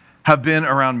 have been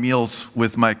around meals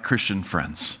with my Christian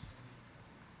friends.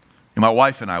 And my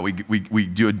wife and I, we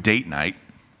do a date night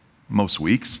most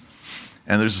weeks.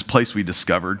 And there's this place we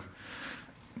discovered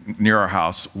near our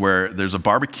house where there's a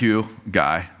barbecue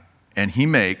guy, and he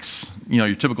makes,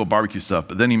 your typical barbecue stuff,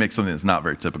 but then he makes something that's not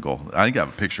very typical. I think I have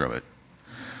a picture of it.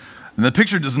 And the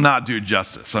picture does not do it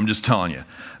justice, I'm just telling you.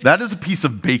 That is a piece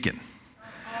of bacon.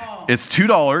 It's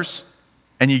 $2,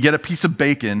 and you get a piece of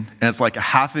bacon, and it's like a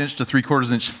 1/2 inch to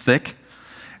 3/4 inch thick,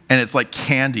 and it's like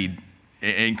candied,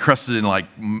 encrusted in like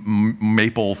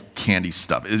maple candy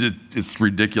stuff. It's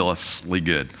ridiculously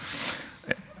good.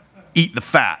 Eat the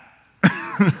fat.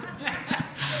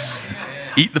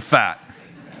 Eat the fat.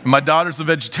 My daughter's a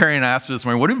vegetarian. I asked her this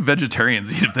morning, what do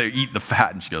vegetarians eat if they eat the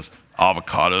fat? And she goes,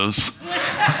 avocados.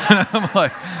 I'm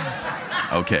like,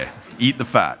 okay, eat the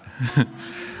fat.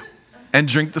 And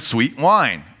drink the sweet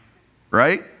wine,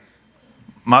 right?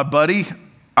 My buddy,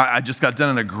 I just got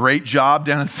done a great job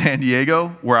down in San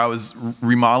Diego where I was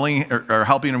remodeling or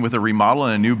helping him with a remodel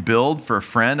and a new build for a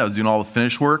friend. I was doing all the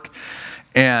finish work.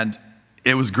 And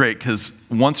it was great because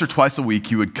once or twice a week,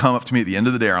 he would come up to me at the end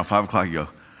of the day around 5 o'clock and go,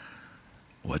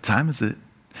 what time is it?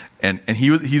 And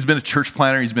he's been a church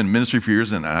planner. He's been in ministry for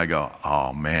years. And I go,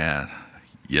 oh, man,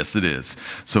 yes, it is.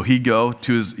 So he'd go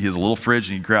to his little fridge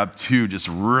and he'd grab 2 just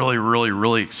really, really,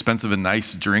 really expensive and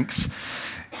nice drinks.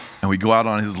 And we'd go out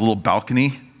on his little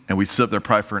balcony and we'd sit up there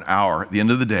probably for an hour at the end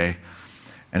of the day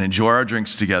and enjoy our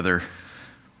drinks together.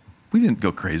 We didn't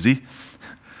go crazy,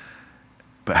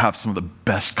 but have some of the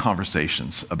best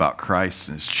conversations about Christ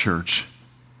and his church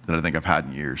that I think I've had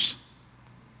in years.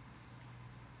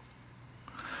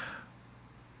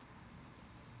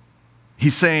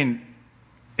 He's saying,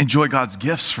 enjoy God's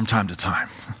gifts from time to time.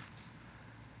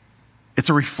 It's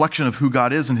a reflection of who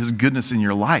God is and his goodness in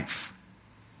your life.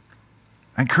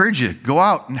 I encourage you, go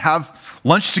out and have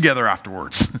lunch together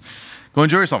afterwards. Go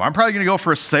enjoy yourself. I'm probably going to go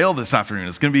for a sail this afternoon.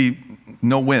 It's going to be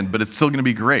no wind, but it's still going to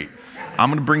be great. I'm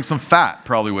going to bring some fat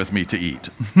probably with me to eat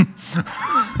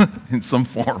in some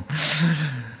form.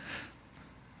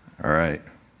 All right.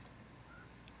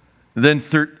 Then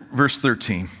verse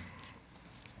 13.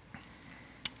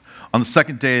 On the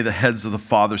second day, the heads of the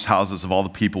fathers' houses of all the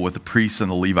people with the priests and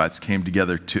the Levites came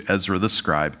together to Ezra the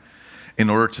scribe in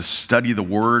order to study the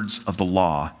words of the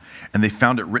law. And they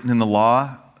found it written in the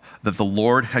law that the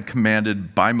Lord had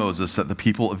commanded by Moses that the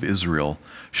people of Israel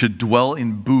should dwell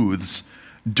in booths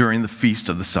during the feast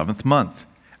of the 7th month,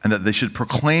 and that they should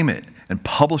proclaim it and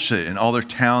publish it in all their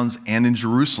towns and in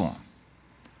Jerusalem.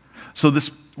 So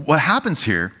what happens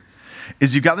here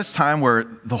is you've got this time where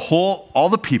all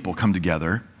the people come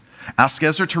together, ask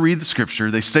Ezra to read the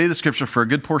scripture. They study the scripture for a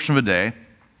good portion of a day.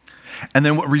 And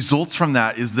then what results from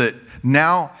that is that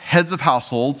now heads of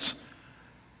households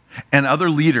and other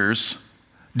leaders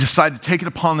decide to take it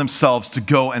upon themselves to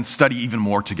go and study even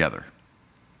more together.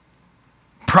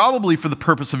 Probably for the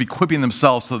purpose of equipping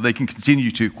themselves so that they can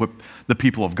continue to equip the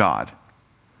people of God.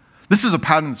 This is a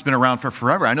pattern that's been around for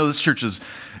forever. I know this church is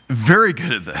very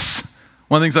good at this.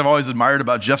 One of the things I've always admired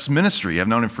about Jeff's ministry, I've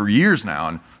known him for years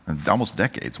now, and almost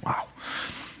decades, wow.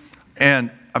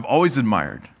 And I've always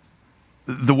admired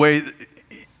the way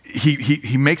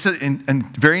he makes it in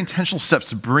very intentional steps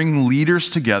to bring leaders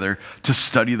together to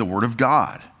study the Word of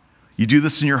God. You do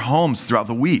this in your homes throughout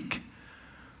the week.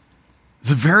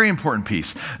 It's a very important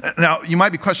piece. Now, you might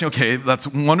be questioning, okay, that's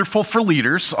wonderful for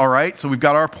leaders, all right? So we've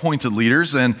got our appointed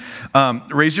leaders, and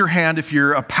raise your hand if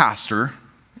you're a pastor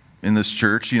in this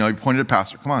church. You pointed at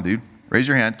pastor. Come on, dude. Raise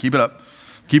your hand. Keep it up.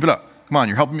 Keep it up. Come on,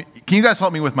 you're helping me. Can you guys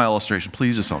help me with my illustration?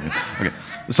 Please just help me. Okay,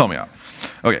 just help me out.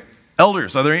 Okay,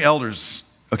 elders. Are there any elders?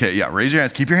 Okay, yeah, raise your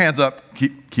hands. Keep your hands up.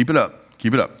 Keep it up.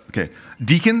 Keep it up. Okay,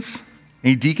 deacons.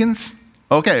 Any deacons?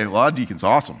 Okay, a lot of deacons.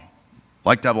 Awesome.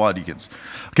 Like to have a lot of deacons.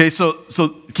 Okay, so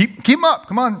keep them up.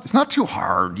 Come on, it's not too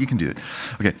hard. You can do it.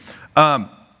 Okay,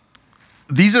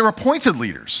 these are appointed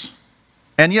leaders,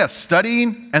 and yes,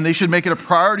 studying, and they should make it a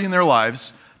priority in their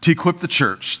lives to equip the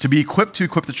church, to be equipped to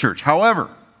equip the church. However,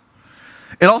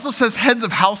 it also says heads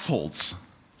of households.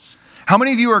 How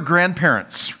many of you are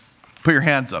grandparents? Put your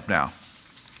hands up now.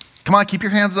 Come on, keep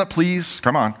your hands up, please.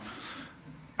 Come on.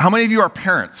 How many of you are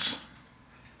parents?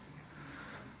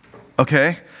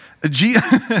 Okay. 2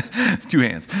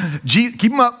 hands. Keep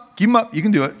them up. Keep them up. You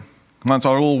can do it. Come on, it's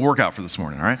our little workout for this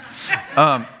morning, all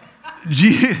right?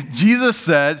 Jesus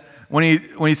said, when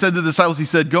he said to the disciples, he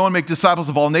said, go and make disciples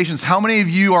of all nations. How many of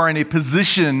you are in a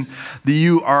position that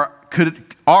you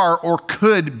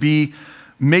could be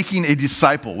making a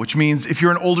disciple, which means if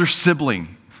you're an older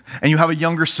sibling and you have a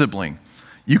younger sibling,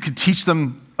 you could teach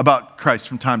them about Christ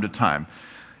from time to time.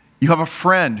 You have a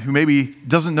friend who maybe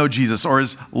doesn't know Jesus or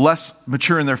is less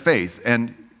mature in their faith,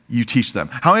 and you teach them.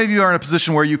 How many of you are in a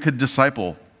position where you could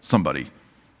disciple somebody?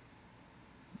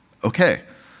 Okay,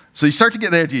 so you start to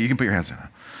get the idea. You can put your hands down.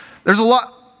 There's a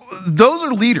lot. Those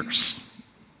are leaders.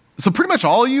 So pretty much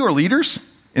all of you are leaders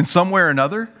in some way or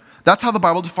another. That's how the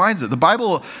Bible defines it. The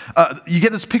Bible, you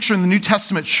get this picture in the New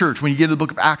Testament church when you get into the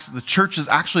book of Acts. The church is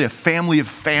actually a family of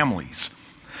families.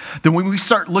 Then when we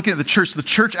start looking at the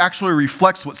church actually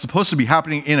reflects what's supposed to be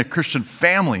happening in a Christian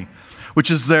family,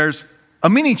 which is there's a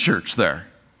mini church there.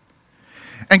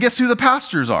 And guess who the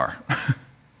pastors are?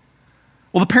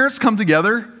 Well, the parents come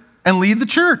together and lead the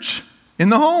church in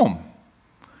the home.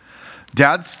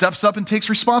 Dad steps up and takes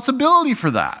responsibility for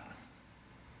that.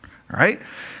 All right?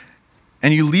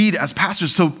 And you lead as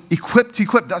pastors. So equip to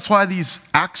equip. That's why these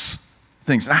Acts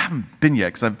things, I haven't been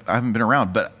yet because I haven't been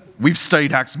around, but we've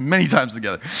studied Acts many times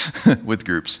together with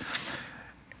groups.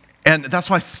 And that's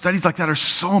why studies like that are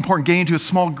so important. Getting into a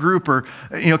small group or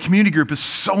community group is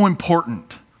so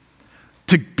important.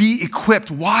 To be equipped.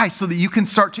 Why? So that you can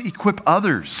start to equip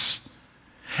others.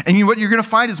 And what you're going to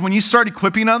find is when you start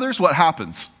equipping others, what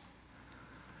happens?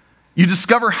 You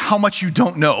discover how much you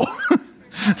don't know.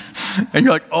 And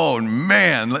you're like, oh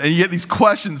man. And you get these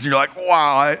questions and you're like,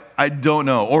 wow, I don't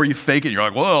know. Or you fake it and you're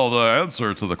like, well, the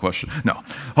answer to the question. No,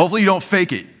 hopefully you don't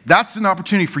fake it. That's an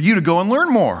opportunity for you to go and learn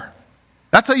more.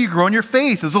 That's how you grow in your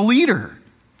faith as a leader.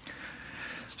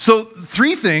 So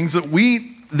three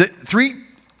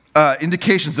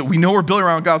indications that we know we're building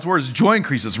around God's word is joy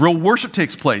increases, real worship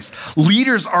takes place,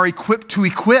 leaders are equipped to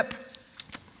equip.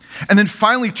 And then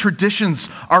finally, traditions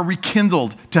are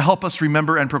rekindled to help us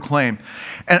remember and proclaim.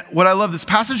 And what I love, this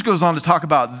passage goes on to talk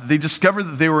about, they discovered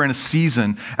that they were in a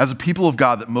season as a people of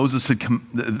God that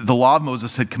the law of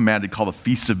Moses had commanded called the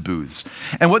Feast of Booths.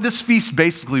 And what this feast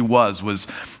basically was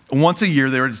once a year,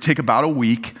 they were to take about a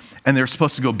week, and they were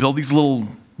supposed to go build these little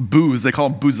booths. They call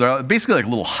them booths. They're basically like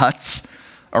little huts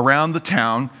around the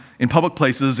town, in public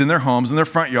places, in their homes, in their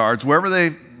front yards, wherever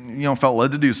they felt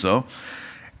led to do so.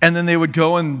 And then they would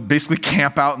go and basically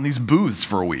camp out in these booths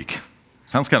for a week.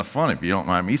 Sounds kind of fun if you don't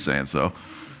mind me saying so.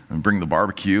 And bring the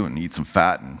barbecue and eat some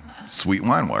fat and sweet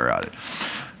wine while you're at it.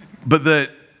 But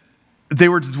they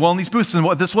were to dwell in these booths. And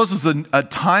what this was a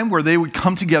time where they would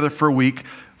come together for a week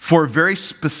for a very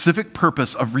specific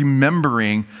purpose of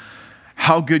remembering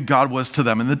how good God was to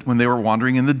them when they were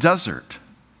wandering in the desert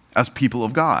as people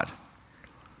of God.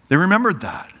 They remembered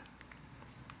that.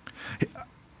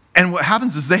 And what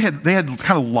happens is they had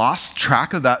kind of lost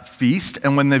track of that feast,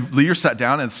 and when the leaders sat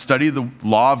down and studied the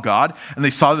law of God, and they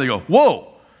saw that, they go,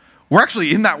 whoa, we're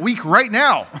actually in that week right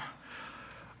now.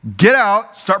 Get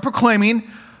out, start proclaiming.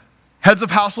 Heads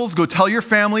of households, go tell your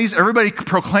families, everybody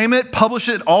proclaim it, publish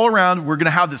it all around. We're going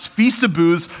to have this Feast of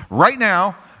Booths right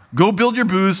now. Go build your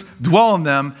booths, dwell in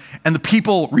them. And the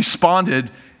people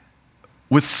responded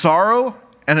with sorrow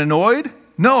and annoyed.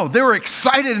 No, they were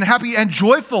excited and happy and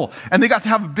joyful, and they got to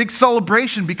have a big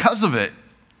celebration because of it.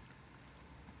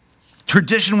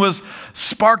 Tradition was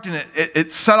sparked, and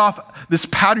it set off this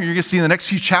pattern you're going to see in the next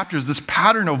few chapters, this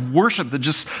pattern of worship that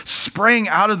just sprang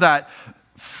out of that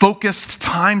focused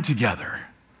time together.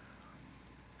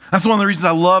 That's one of the reasons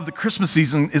I love the Christmas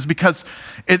season, is because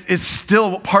it's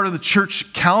still part of the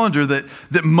church calendar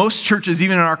that most churches,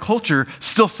 even in our culture,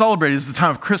 still celebrate as the time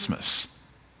of Christmas.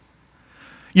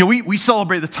 We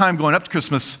celebrate the time going up to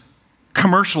Christmas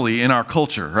commercially in our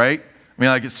culture, right? I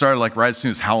mean, it started right as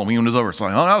soon as Halloween was over. It's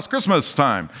like, oh, now it's Christmas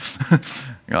time.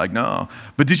 You're like, no.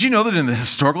 But did you know that in the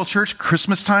historical church,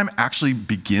 Christmas time actually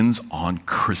begins on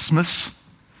Christmas?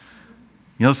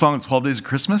 You know the song, 12 Days of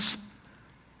Christmas?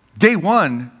 Day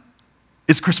one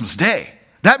is Christmas Day.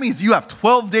 That means you have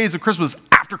 12 days of Christmas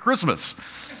after Christmas.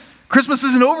 Christmas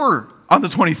isn't over on the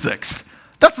 26th.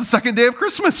 That's the second day of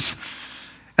Christmas.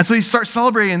 And so you start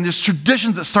celebrating, and there's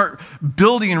traditions that start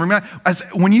building and remember.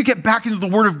 When you get back into the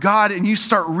Word of God and you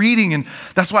start reading, and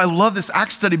that's why I love this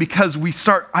Acts study, because we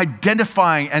start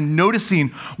identifying and noticing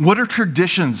what are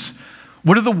traditions,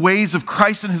 what are the ways of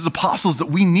Christ and his apostles that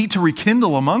we need to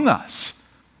rekindle among us.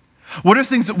 What are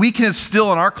things that we can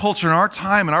instill in our culture, in our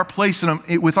time, in our place, and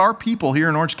with our people here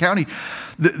in Orange County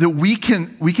that we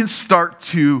can start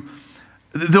to,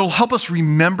 that'll help us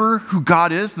remember who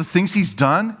God is, the things he's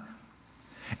done,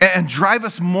 and drive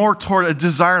us more toward a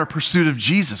desire and a pursuit of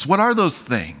Jesus. What are those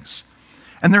things?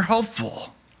 And they're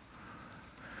helpful.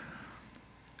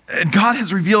 And God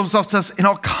has revealed himself to us in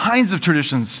all kinds of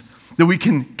traditions that we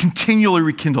can continually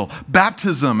rekindle.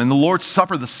 Baptism and the Lord's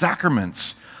Supper, the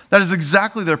sacraments. That is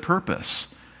exactly their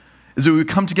purpose, is that we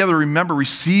come together, remember,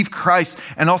 receive Christ,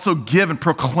 and also give and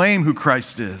proclaim who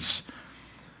Christ is.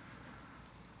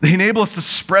 They enable us to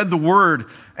spread the word.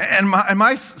 And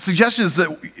my suggestion is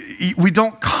that we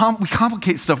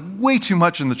complicate stuff way too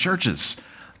much in the churches.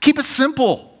 Keep it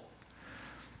simple.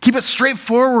 Keep it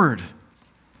straightforward.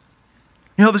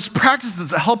 You know, there's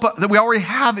practices that we already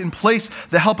have in place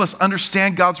that help us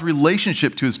understand God's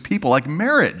relationship to his people, like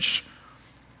marriage.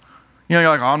 You know, you're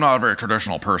like, oh, I'm not a very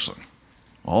traditional person.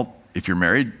 Well, if you're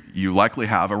married, you likely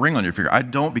have a ring on your finger. I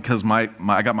don't, because I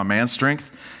got my man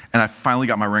strength, and I finally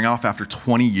got my ring off after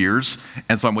 20 years,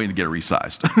 and so I'm waiting to get it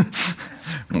resized.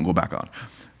 Won't go back on.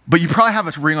 But you probably have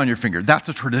a ring on your finger. That's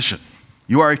a tradition.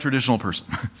 You are a traditional person.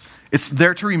 It's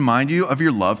there to remind you of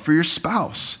your love for your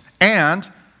spouse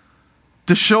and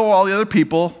to show all the other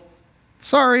people,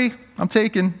 sorry, I'm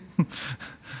taken.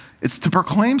 It's to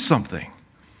proclaim something.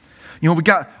 You know, we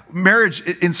got marriage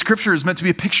in Scripture is meant to be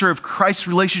a picture of Christ's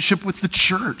relationship with the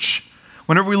church.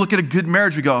 Whenever we look at a good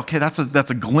marriage, we go, okay, that's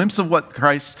a glimpse of what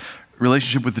Christ's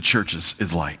relationship with the church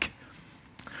is like.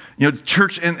 You know,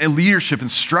 church and leadership and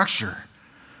structure.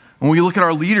 When we look at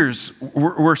our leaders,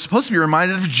 we're supposed to be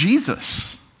reminded of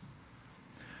Jesus.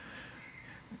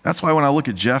 That's why when I look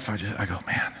at Jeff, I go,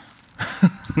 man,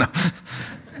 no,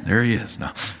 there he is.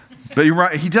 No,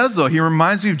 but he does though. He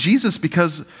reminds me of Jesus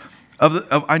because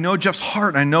I know Jeff's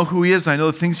heart, and I know who he is, and I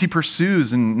know the things he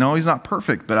pursues, and no, he's not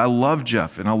perfect, but I love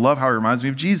Jeff, and I love how he reminds me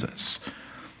of Jesus.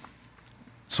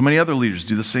 So many other leaders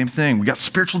do the same thing. We got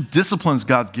spiritual disciplines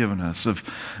God's given us of,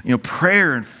 you know,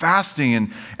 prayer and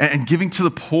fasting and giving to the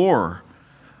poor.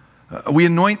 We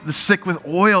anoint the sick with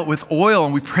oil,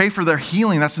 and we pray for their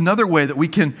healing. That's another way that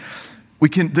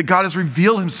that God has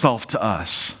revealed himself to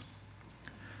us.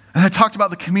 And I talked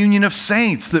about the communion of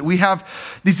saints, that we have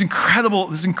this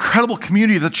incredible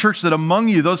community of the church, that among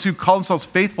you, those who call themselves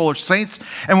faithful are saints.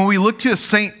 And when we look to a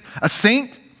saint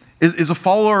is a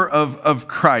follower of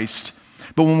Christ.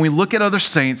 But when we look at other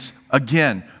saints,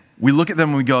 again, we look at them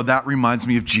and we go, that reminds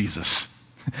me of Jesus.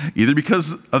 Either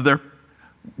because of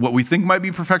what we think might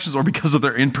be perfections or because of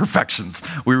their imperfections.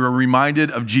 We were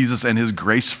reminded of Jesus and his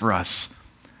grace for us.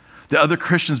 The other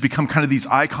Christians become kind of these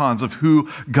icons of who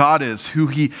God is,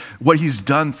 what he's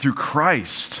done through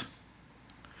Christ.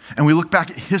 And we look back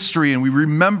at history and we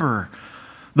remember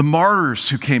the martyrs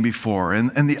who came before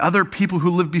and the other people who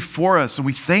lived before us. And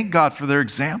we thank God for their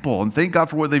example and thank God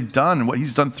for what they've done and what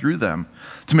he's done through them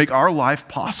to make our life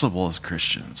possible as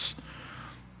Christians.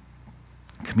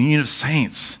 Communion of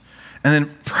saints. And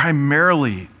then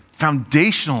primarily,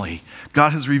 foundationally,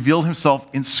 God has revealed himself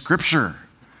in Scripture.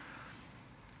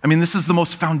 I mean, this is the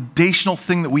most foundational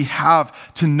thing that we have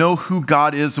to know who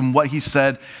God is and what he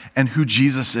said and who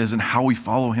Jesus is and how we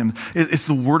follow him. It's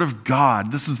the Word of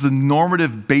God. This is the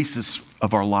normative basis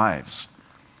of our lives.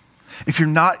 If you're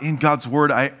not in God's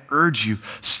Word, I urge you,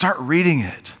 start reading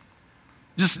it.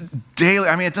 Just daily.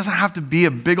 I mean, it doesn't have to be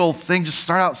a big old thing. Just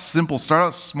start out simple. Start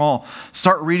out small.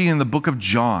 Start reading in the book of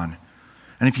John.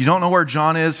 And if you don't know where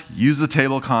John is, use the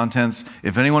table of contents.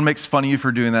 If anyone makes fun of you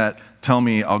for doing that, tell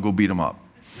me, I'll go beat them up.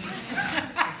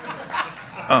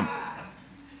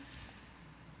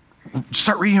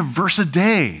 Start reading a verse a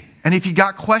day. And if you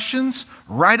got questions,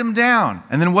 write them down.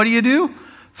 And then what do?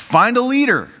 Find a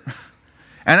leader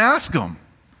and ask them,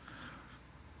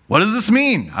 what does this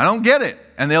mean? I don't get it.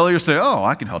 And they'll either say, oh,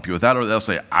 I can help you with that. Or they'll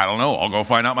say, I don't know. I'll go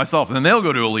find out myself. And then they'll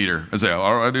go to a leader and say,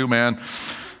 all right, I do, man.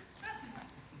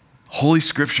 Holy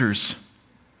Scriptures,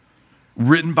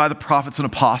 written by the prophets and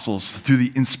apostles through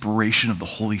the inspiration of the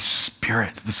Holy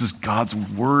Spirit. This is God's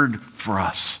word for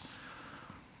us.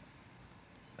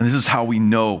 And this is how we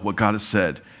know what God has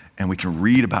said, and we can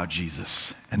read about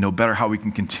Jesus and know better how we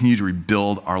can continue to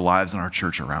rebuild our lives and our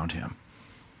church around him.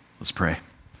 Let's pray.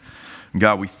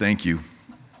 God, we thank you.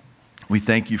 We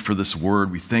thank you for this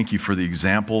word. We thank you for the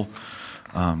example,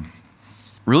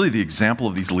 really the example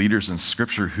of these leaders in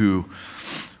Scripture who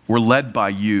were led by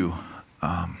you,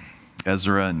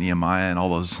 Ezra and Nehemiah and all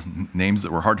those names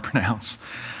that were hard to pronounce.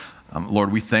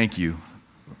 Lord, we thank you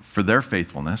for their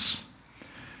faithfulness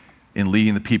in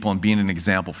leading the people and being an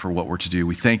example for what we're to do.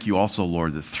 We thank you also,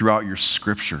 Lord, that throughout your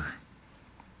Scripture,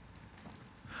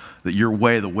 that your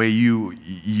way, the way you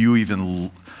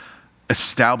even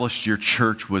established your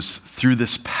church was through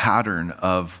this pattern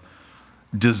of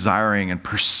desiring and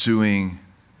pursuing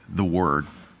the Word.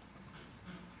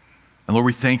 And Lord,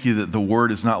 we thank you that the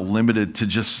Word is not limited to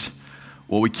just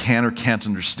what we can or can't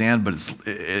understand, but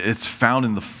it's found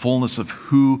in the fullness of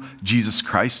who Jesus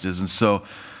Christ is. And so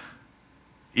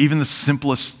even the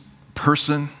simplest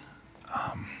person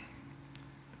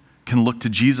can look to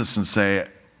Jesus and say,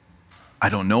 I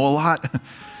don't know a lot.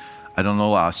 I don't know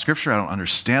a lot of Scripture. I don't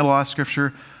understand a lot of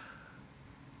Scripture.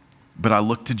 But I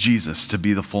look to Jesus to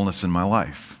be the fullness in my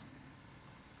life.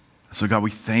 So God,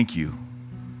 we thank you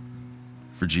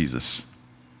for Jesus.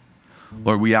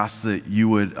 Lord, we ask that you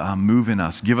would move in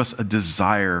us, give us a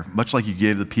desire, much like you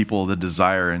gave the people the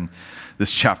desire in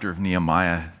this chapter of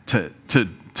Nehemiah, to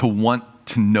want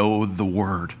to know the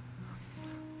Word,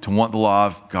 to want the law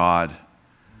of God.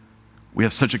 We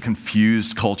have such a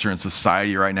confused culture in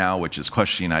society right now, which is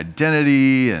questioning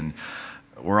identity, and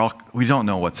we don't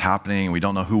know what's happening. We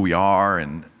don't know who we are,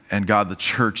 and God, the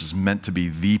church is meant to be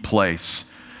the place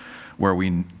where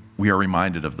we are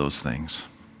reminded of those things.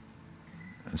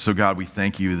 And so, God, we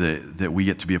thank you that we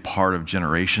get to be a part of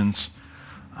generations.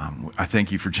 I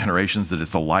thank you for generations, that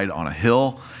it's a light on a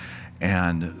hill,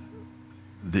 and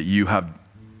that you have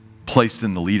placed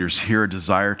in the leaders here a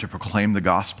desire to proclaim the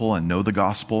gospel and know the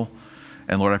gospel.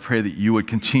 And Lord, I pray that you would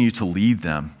continue to lead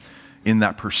them in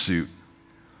that pursuit,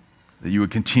 that you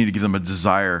would continue to give them a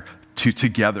desire to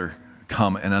together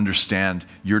come and understand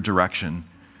your direction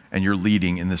and your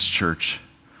leading in this church.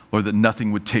 Lord, that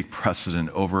nothing would take precedent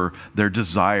over their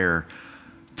desire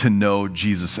to know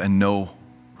Jesus and know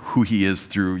who he is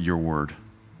through your word.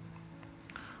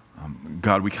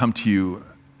 God, we come to you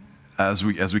as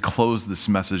we close this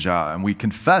message out, and we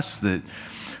confess that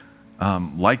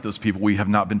like those people, we have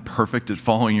not been perfect at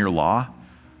following your law.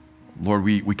 Lord,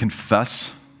 we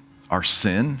confess our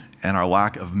sin and our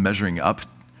lack of measuring up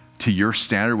to your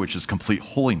standard, which is complete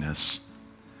holiness.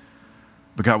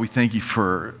 But God, we thank you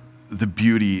for the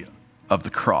beauty of the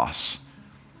cross,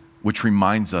 which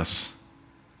reminds us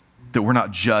that we're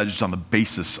not judged on the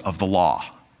basis of the law.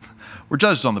 We're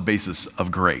judged on the basis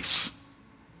of grace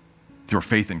through our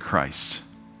faith in Christ.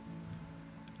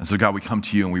 And so, God, we come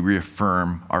to you and we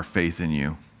reaffirm our faith in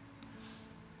you.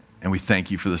 And we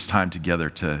thank you for this time together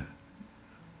to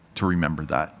remember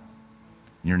that.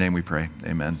 In your name we pray.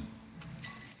 Amen.